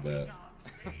release of that.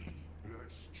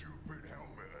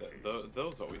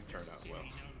 Those always turn out well.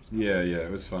 Yeah, yeah,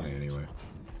 it was funny anyway.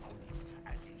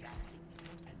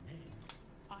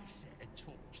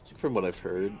 From what I've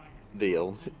heard,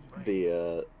 the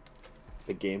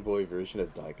Game Boy version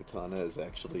of Daikatana is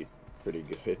actually pretty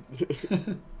good.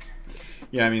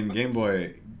 Yeah, I mean, Game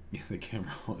Boy, the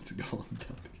camera wants a Gollum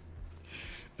dumpy.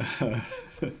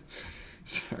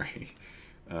 Sorry.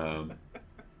 What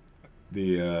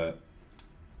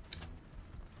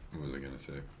was I gonna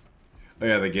say? Oh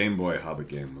yeah, the Game Boy Hobbit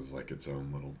game was like its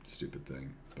own little stupid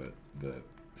thing, but the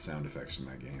sound effects from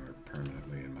that game are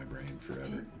permanently in my brain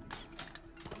forever.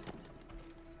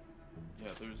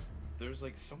 Yeah, there's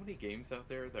like so many games out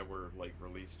there that were like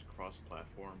released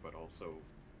cross-platform, but also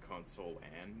console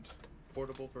and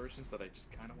portable versions that I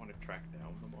just kind of want to track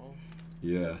down them all.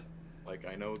 Yeah. Like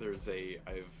I know there's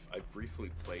I've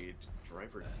briefly played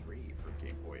Driver 3 for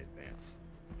Game Boy Advance.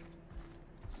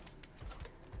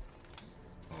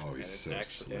 Oh, he's so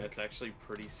slick. And it's actually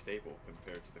pretty stable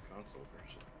compared to the console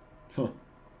version. Huh.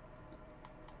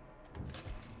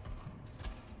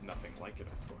 Nothing like it,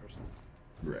 of course.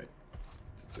 Right.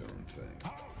 It's its own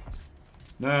thing.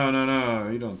 No, no, no,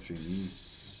 you don't see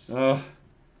me. Oh.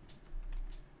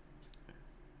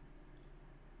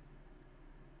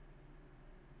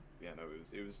 Yeah, no,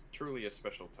 it was truly a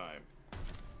special time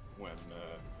when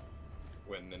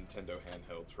Nintendo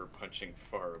handhelds were punching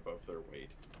far above their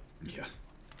weight. Yeah.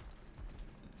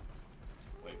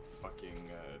 Like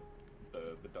fucking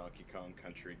the Donkey Kong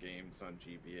Country games on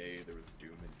GBA. There was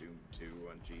Doom and Doom 2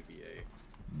 on GBA.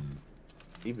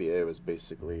 GBA was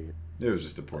basically... It was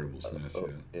just a portable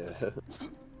SNES, yeah. Yeah.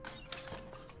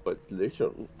 But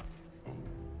little...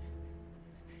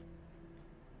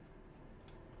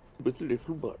 With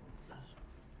little buttons.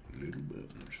 Little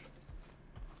buttons.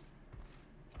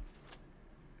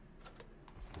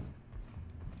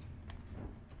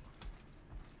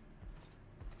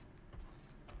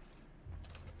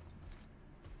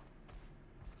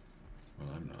 Well,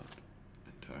 I'm not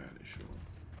entirely sure.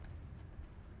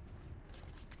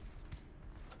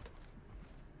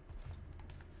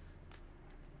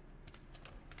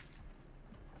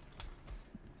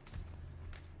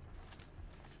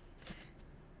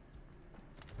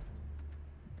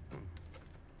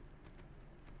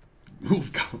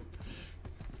 Move, go!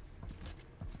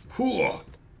 Whoa!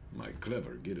 My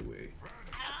clever getaway.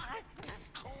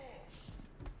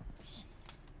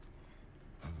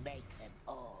 Make them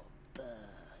all burn.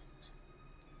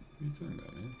 What are you talking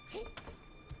about, man?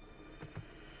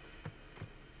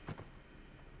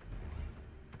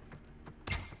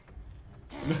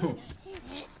 No!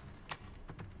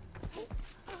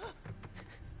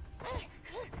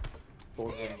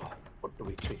 What do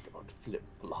we think about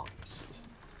flip-flops?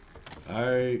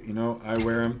 I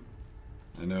wear them.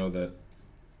 I know that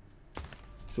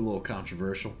it's a little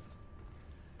controversial.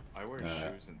 I wear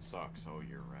shoes and socks all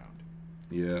year round.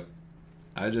 Yeah.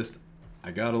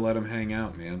 I gotta let him hang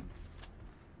out, man.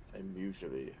 I'm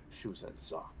usually shoes and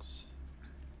socks.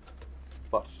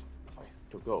 But if I have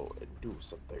to go and do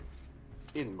something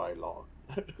in my lawn,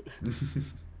 the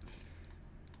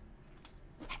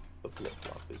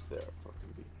flip-flop is there for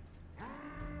convenience.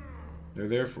 They're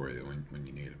there for you when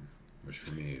you need them, which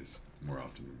for me is more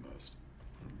often than most.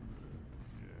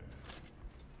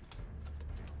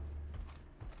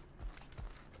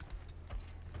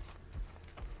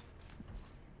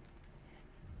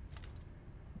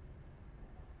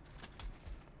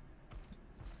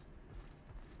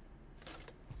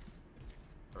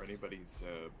 Are anybody's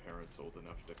parents old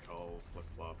enough to call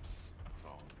flip-flops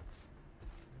thongs?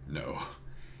 No.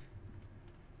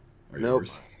 Are Nope.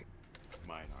 yours?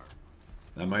 Mine are.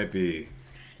 That might be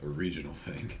a regional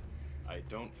thing. I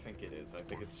don't think it is. I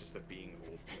think it's just a being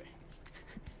old thing.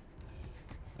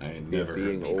 I ain't never heard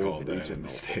being them old called that in regional. the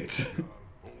States.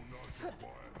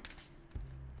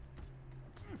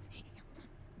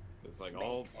 It's like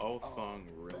all thong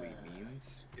really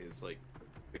means is like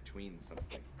between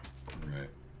something. Right.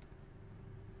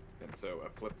 And so a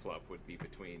flip-flop would be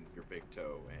between your big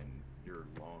toe and your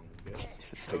longest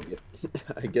I toe.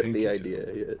 get the Pinky toe.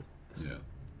 idea. Yeah.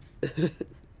 Yeah.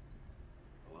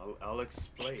 Well, I'll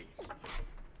explain.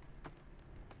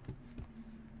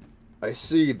 I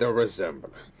see the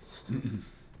resemblance.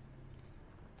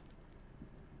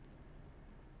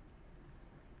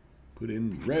 Put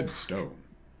in redstone.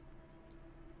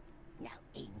 Now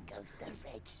in goes the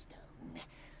redstone.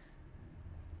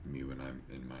 Me when I'm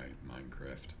in my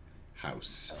Minecraft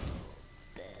house.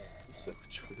 So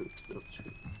true, so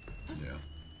true. Yeah.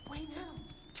 Way now.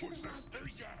 To the right.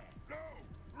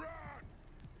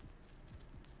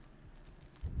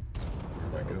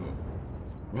 Where'd I go?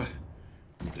 What?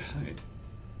 You died.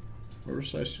 Where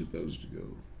was I supposed to go?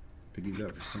 Piggy's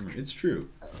out for summer. It's true.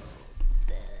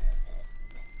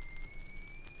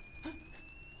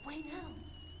 Way now.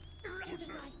 To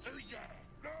the right.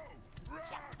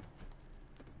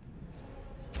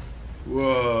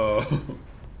 Whoa!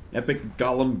 Epic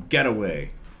Gollum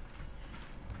getaway.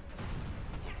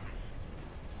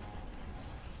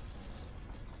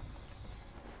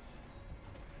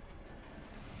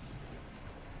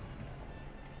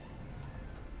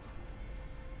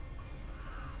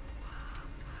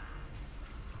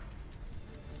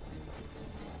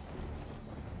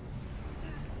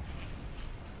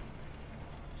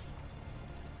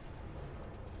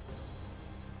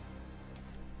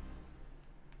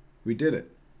 We did it.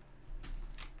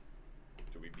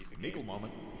 Do we beat the game?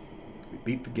 moment. We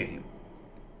beat the game.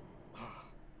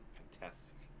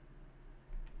 Fantastic.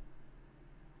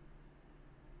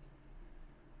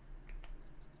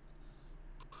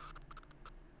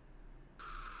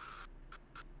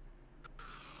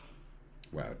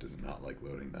 Wow, it does not like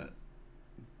loading that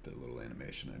little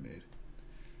animation I made.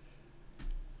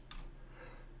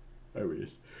 I wish.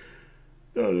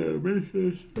 Not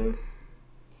animation.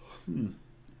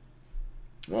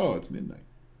 Oh, it's midnight.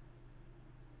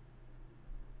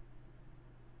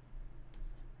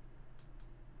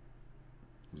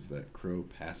 Was that crow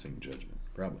passing judgment?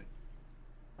 Probably.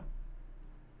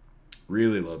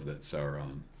 Really love that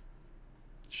Sauron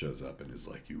shows up and is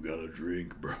like, "You gotta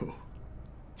drink, bro."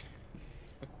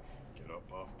 Get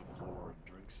up off the floor and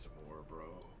drink some more,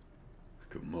 bro.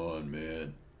 Come on,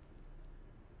 man.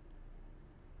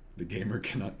 The gamer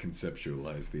cannot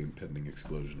conceptualize the impending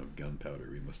explosion of gunpowder.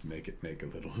 We must make it make a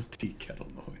little tea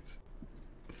kettle noise.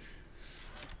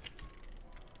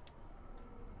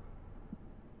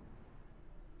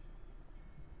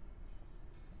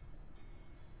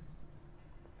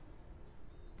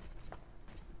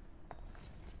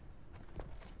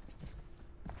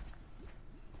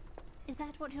 Is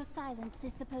that what your silence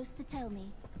is supposed to tell me?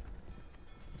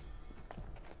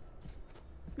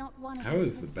 Not one of How you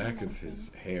is has the seen back of anything, his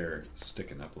hair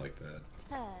sticking up like that?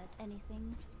 heard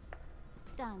anything,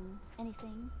 done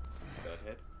anything? That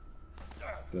head?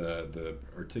 The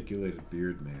articulated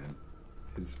beard man,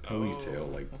 his ponytail Oh.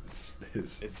 like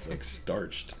is like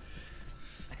starched.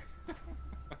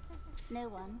 No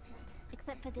one,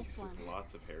 except for this Uses one.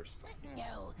 lots of hairspray.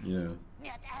 No, Yeah.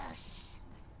 not us.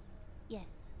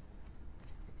 Yes.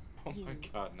 Oh my You.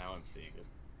 god, now I'm seeing it.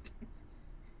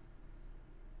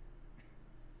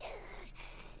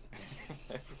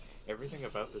 Everything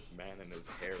about this man and his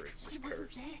hair is just It wasn't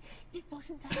cursed. there. It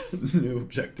wasn't us. New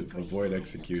objective: Great avoid man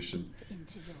execution. looks deep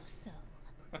into your soul.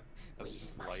 That's We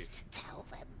just must life. tell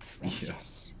them,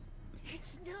 precious.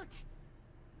 It's not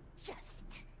just.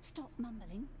 Stop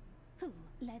mumbling. Who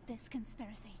led this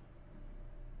conspiracy?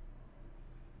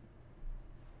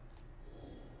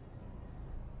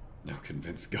 Now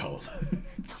convince Gollum.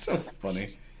 It's so funny.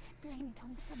 Blame it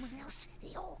on someone else.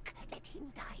 The orc. Let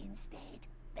him die instead.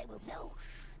 They will know.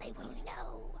 They will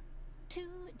know. 2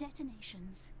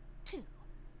 detonations. 2.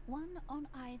 1 on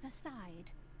either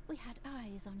side. We had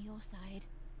eyes on your side.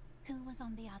 Who was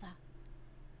on the other?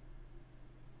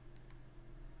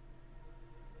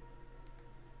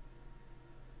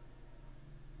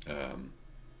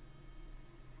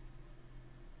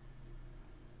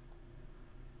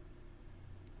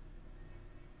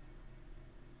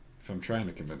 If I'm trying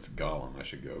to convince Gollum, I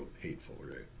should go hateful,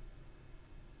 right?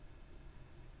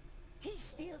 He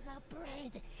steals our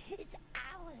bread. It's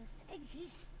ours, and he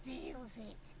steals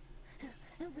it.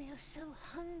 And we are so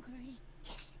hungry.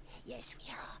 Yes, yes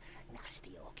we are.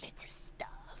 Nasty orc lets us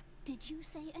starve. Did you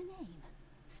say a name?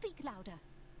 Speak louder.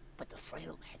 But the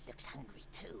frail man looks hungry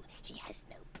too. He has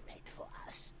no bread for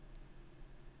us.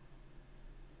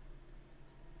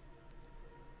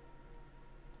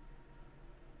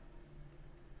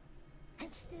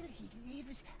 And still he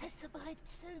lives, has survived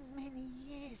so many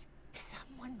years.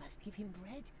 Someone must give him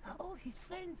bread. All his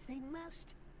friends, they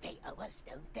must. They owe us,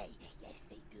 don't they? Yes,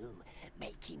 they do.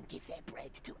 Make him give their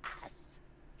bread to us.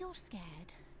 You're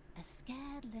scared. A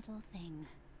scared little thing.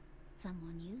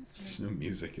 Someone used you. There's no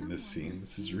music in this Someone scene.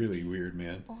 This is deceived really you. weird,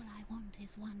 man. All I want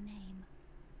is one name.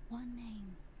 One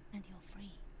name, and you're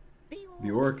free.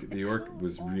 The orc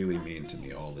was really mean to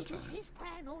me all the time. He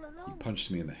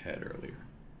punched me in the head earlier.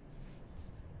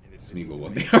 Smeagol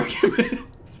won the argument.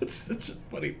 That's such a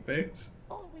funny face.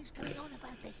 Always going on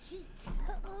about the heat.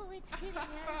 Oh, it's killing us.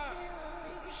 Oh,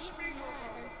 it's killing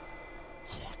us.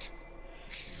 What?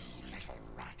 You little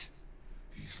rat.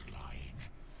 He's lying.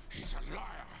 He's a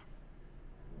liar.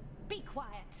 Be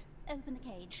quiet. Open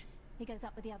the cage. He goes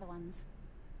up with the other ones.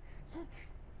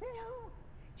 No.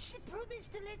 She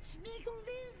promised to let Smeagol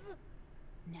live.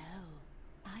 No.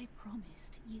 I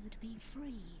promised you'd be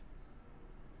free.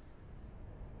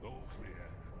 All clear.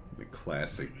 The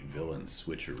classic villain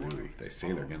switcheroo. If they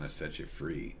say they're gonna set you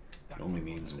free, it only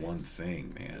means one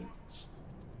thing, man.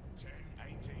 10,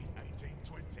 18, 18,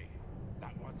 20.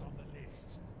 That one's on the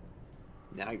list.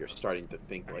 Now you're starting to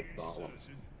think like Gollum.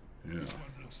 Yeah. This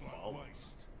one looks like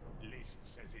waste. List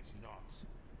says it's not.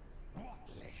 What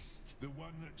list? The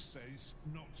one that says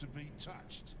not to be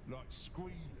touched, like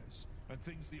squealers and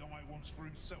things the eye wants for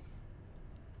himself.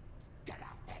 Get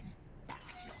out then. Back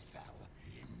to your cell.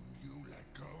 Him you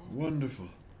let go. Wonderful.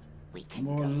 We can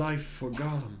More go. life for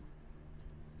Gollum.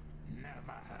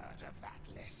 Never heard of that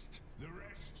list. The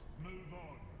rest, move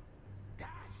on. Die.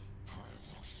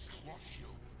 I'll squash you,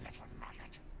 little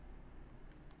maggot.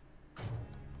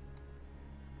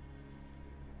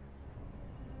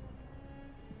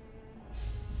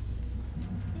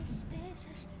 They spares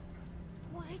us.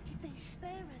 Why did they spare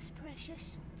us,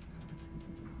 precious?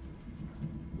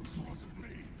 It wasn't me.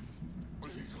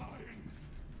 He's lying.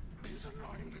 He's a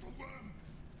lying little worm.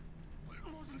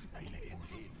 It wasn't. They let him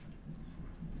live.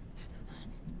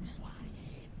 Why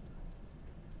him?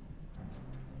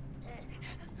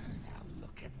 Now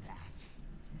look at that.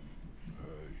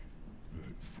 Hey,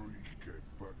 that freak came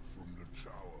back from the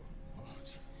tower. What?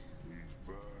 He's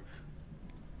back.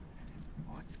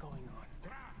 What's going on?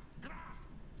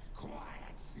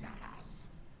 Quiet, Snaggers.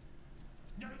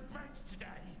 No bread today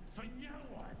for no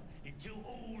one until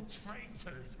all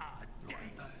traitors are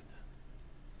dead.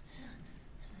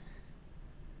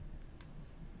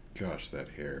 Gosh, that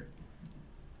hair.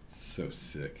 So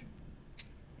sick.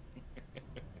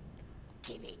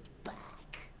 Give it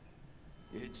back.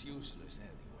 It's useless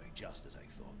anyway, just as I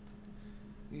thought.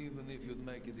 Even if you'd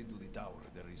make it into the tower,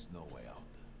 there is no way out.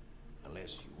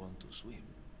 Unless you want to swim.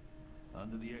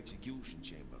 Under the execution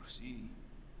chamber, see?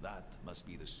 That must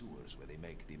be the sewers where they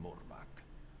make the Mormak.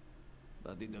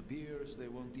 But it appears they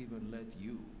won't even let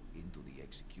you into the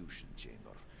execution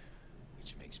chamber.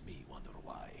 Which makes me wonder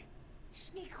why.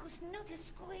 Smeagol's not a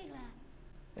squealer.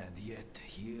 And yet,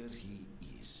 here he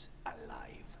is,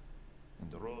 alive.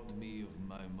 And robbed me of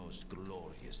my most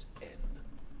glorious end.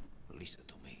 Listen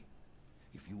to me.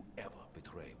 If you ever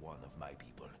betray one of my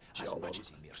people, as much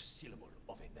as a mere syllable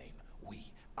of a name,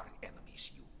 we are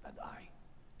enemies, you and I.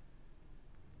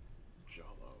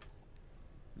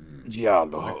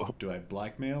 Giallo. Do I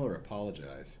blackmail or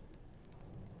apologize?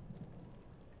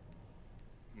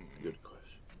 Good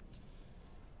question.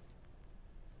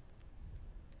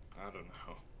 I don't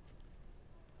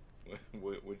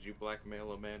know. Would you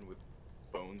blackmail a man with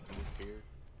bones in his beard?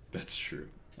 That's true.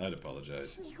 I'd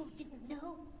apologize. Smeagol didn't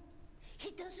know.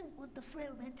 He doesn't want the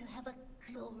frail man to have a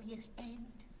glorious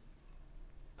end.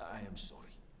 I am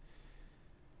sorry.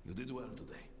 You did well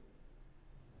today.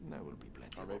 There will be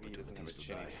plenty Or of maybe he doesn't have a opportunities to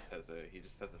chin. die. He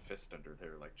just has a fist under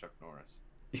there like Chuck Norris.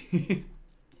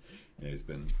 Yeah, he's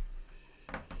been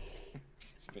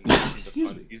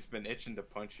He's been itching to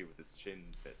punch you with his chin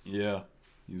fist. Yeah,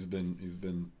 he's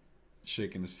been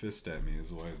shaking his fist at me.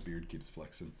 Is why his beard keeps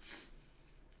flexing.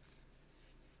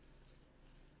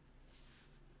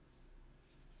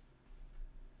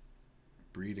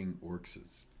 Breeding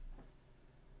orcses.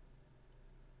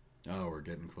 Oh, we're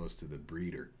getting close to the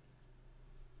breeder.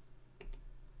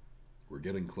 We're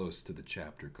getting close to the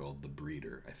chapter called The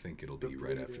Breeder. I think it'll be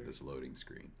right after this loading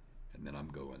screen. And then I'm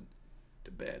going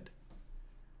to bed.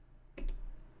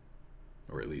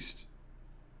 Or at least,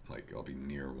 like, I'll be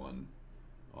near one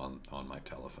on my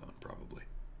telephone, probably.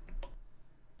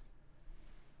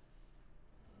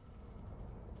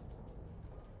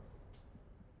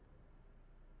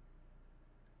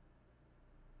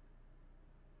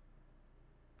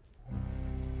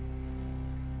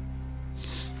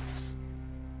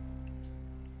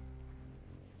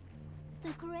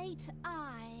 The great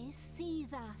eye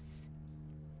sees us.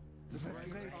 The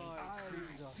great eye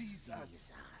sees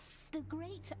us. The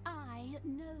great eye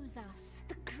knows us.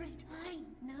 The great eye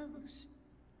knows.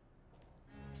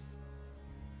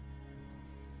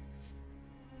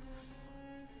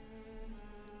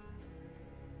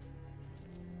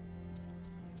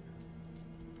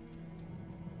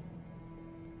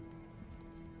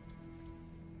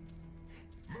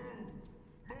 Move,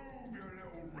 you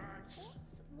little rats!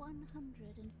 What's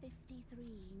 153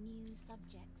 new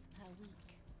subjects per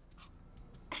week?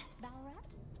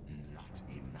 Valrat? Not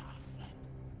enough.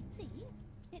 See?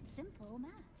 It's simple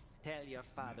maths. Tell your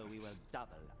father we will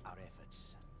double our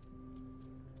efforts.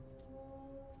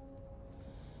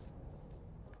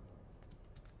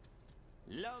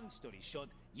 Long story short,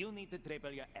 you need to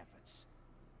triple your efforts.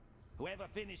 Whoever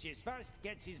finishes first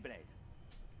gets his bread.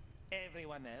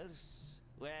 Everyone else,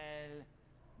 well,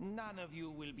 none of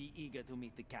you will be eager to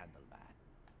meet the candleman.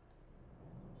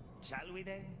 Shall we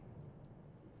then?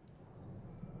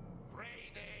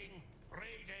 Breeding!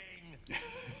 Breeding!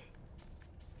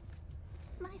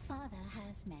 My father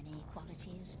has many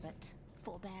qualities, but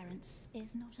forbearance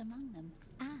is not among them.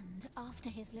 And after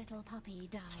his little puppy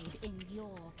died in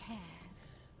your care,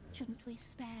 shouldn't we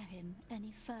spare him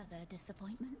any further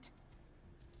disappointment?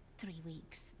 3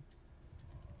 weeks.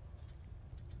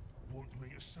 Want me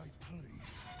to say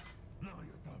please? No,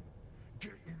 you don't.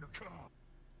 Get in the car.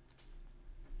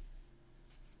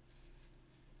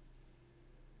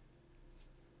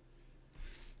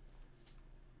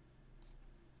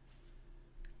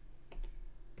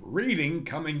 Breeding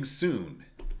coming soon.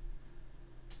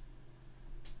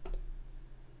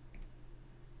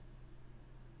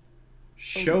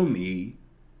 Show me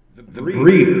the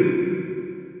breeder.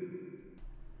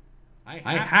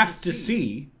 I have to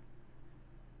see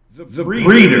the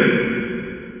breeder.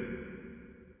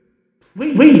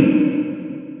 Please.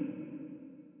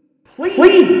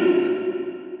 Please.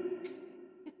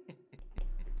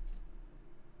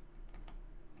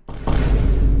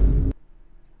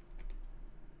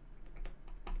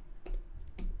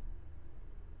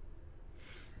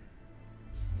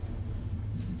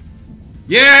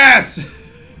 Yes!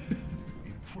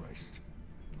 Impressed?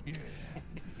 Yeah.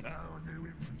 Our new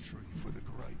infantry for the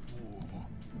Great War.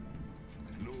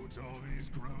 Lord's army is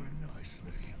growing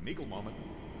nicely. Meagle moment.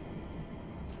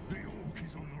 The Orc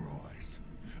is on the rise.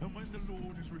 And when the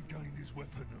Lord has regained his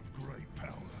weapon of great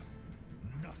power,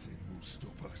 nothing will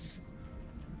stop us.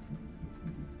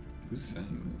 Who's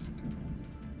saying this?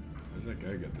 Why's that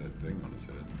guy got that thing on his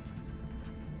head?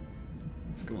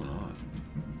 What's going on?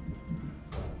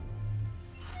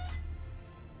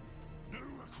 New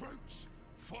recruits,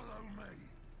 follow me.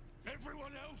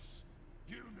 Everyone else,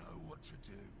 you know what to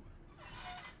do.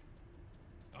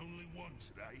 Only one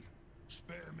today.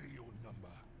 Spare me your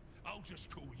number. I'll just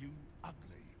call you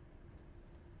Ugly.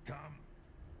 Come.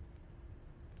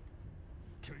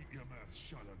 Keep your mouth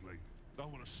shut, Ugly.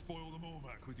 Don't want to spoil the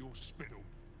Mormac with your spittle.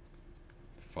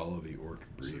 Follow the orc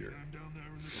See breeder. them down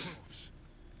there in the troughs?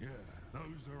 Yeah,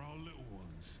 those are our little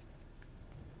ones.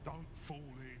 Don't fall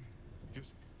in.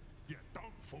 Just, yeah,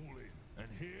 don't fall in.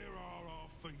 And here are our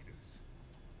feeders.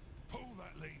 Pull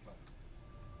that lever.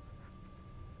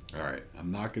 Alright, I'm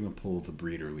not going to pull the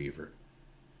breeder lever.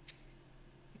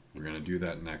 We're going to do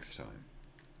that next time.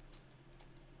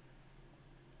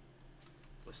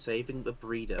 We're saving the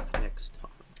breeder for next time.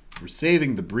 We're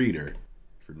saving the breeder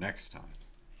for next time.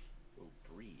 We'll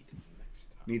breed next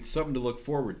time. Needs something to look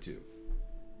forward to.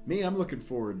 Me, I'm looking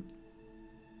forward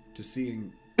to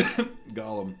seeing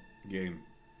Gollum game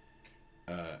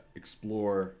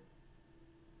explore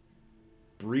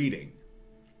breeding.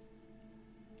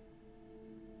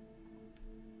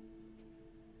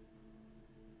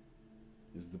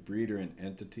 Is the breeder an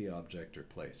entity, object, or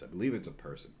place? I believe it's a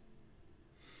person.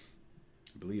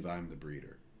 I believe I'm the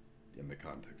breeder in the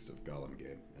context of Gollum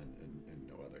game and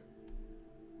no other.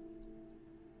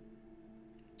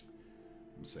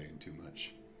 I'm saying too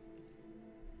much.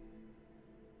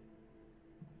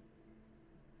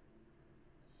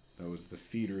 That was the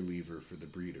feeder lever for the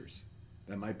breeders.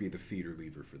 That might be the feeder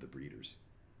lever for the breeders.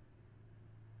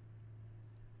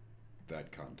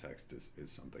 That context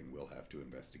is something we'll have to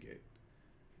investigate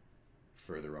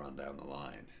further on down the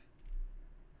line.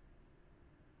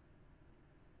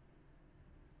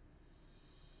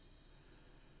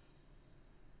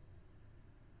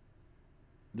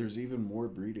 There's even more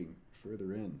breeding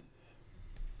further in.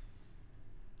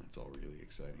 That's all really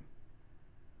exciting.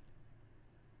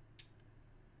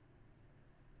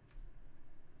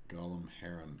 Gollum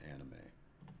harem anime.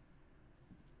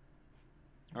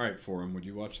 Alright, Forum, would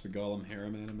you watch the Gollum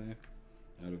harem anime?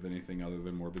 Out of anything other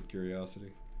than morbid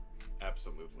curiosity?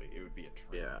 Absolutely. It would be a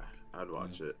treat. Yeah, I'd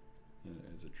watch it.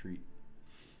 As a treat.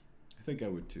 I think I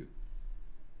would too.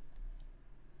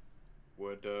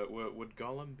 Would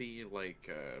Gollum be like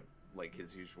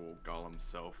his usual Gollum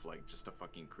self, like just a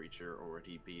fucking creature, or would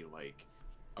he be like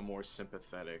a more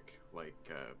sympathetic,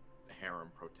 like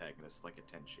harem protagonist, like a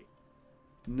Tenchi?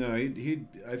 No,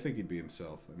 I think he'd be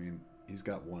himself. I mean, he's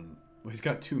got one. Well, he's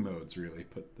got two modes really,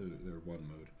 but they're one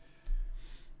mode.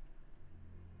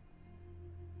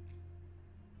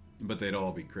 But they'd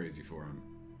all be crazy for him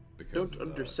because don't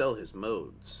undersell his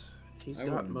modes. He's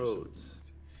got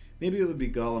modes. Maybe it would be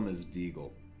Gollum as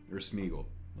Deagle or Smeagol,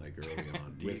 like early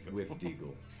on with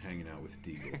Deagle, hanging out with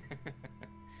Deagle.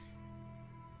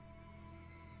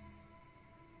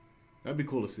 That'd be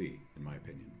cool to see, in my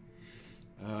opinion.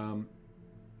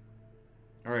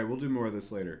 All right, we'll do more of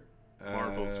this later.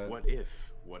 Marvel's What If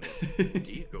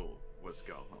Deagle was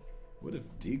Gollum? What if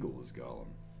Deagle was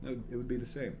Gollum? No, it would be the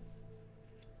same.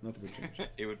 Nothing would change.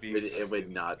 It would be. It would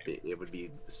not be. It would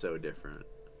be so different.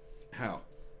 How?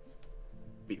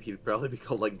 He'd probably be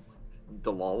called like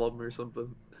Gollum or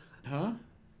something. Huh?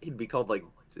 He'd be called like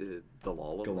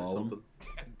Gollum or something.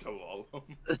 Gollum.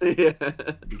 Yeah.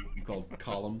 He'd be called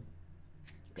Gollum.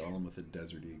 Gollum with a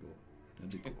desert eagle.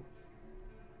 That'd be cool.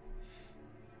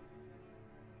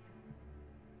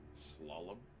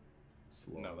 Slalom?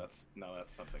 Slalom. No,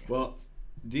 that's something well, else.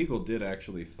 Deagle did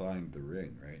actually find the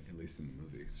ring, right? At least in the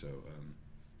movie. So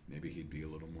maybe he'd be a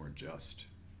little more just.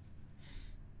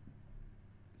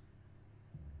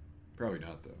 Probably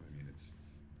not, though. I mean, it's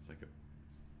like an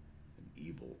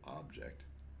evil object,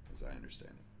 as I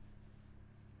understand it.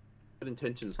 But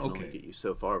intentions can only get you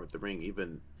so far with the ring,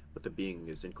 even with a being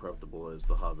as incorruptible as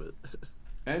the Hobbit.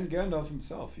 And Gandalf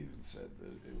himself even said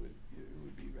that it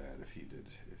would be bad if he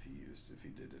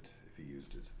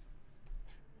used it.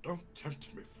 Don't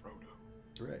tempt me,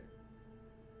 Frodo. Right.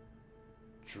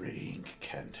 Drink,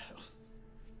 Gandalf.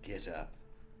 Get up.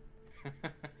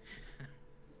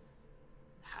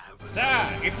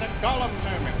 Sir, it's a Gollum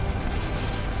moment.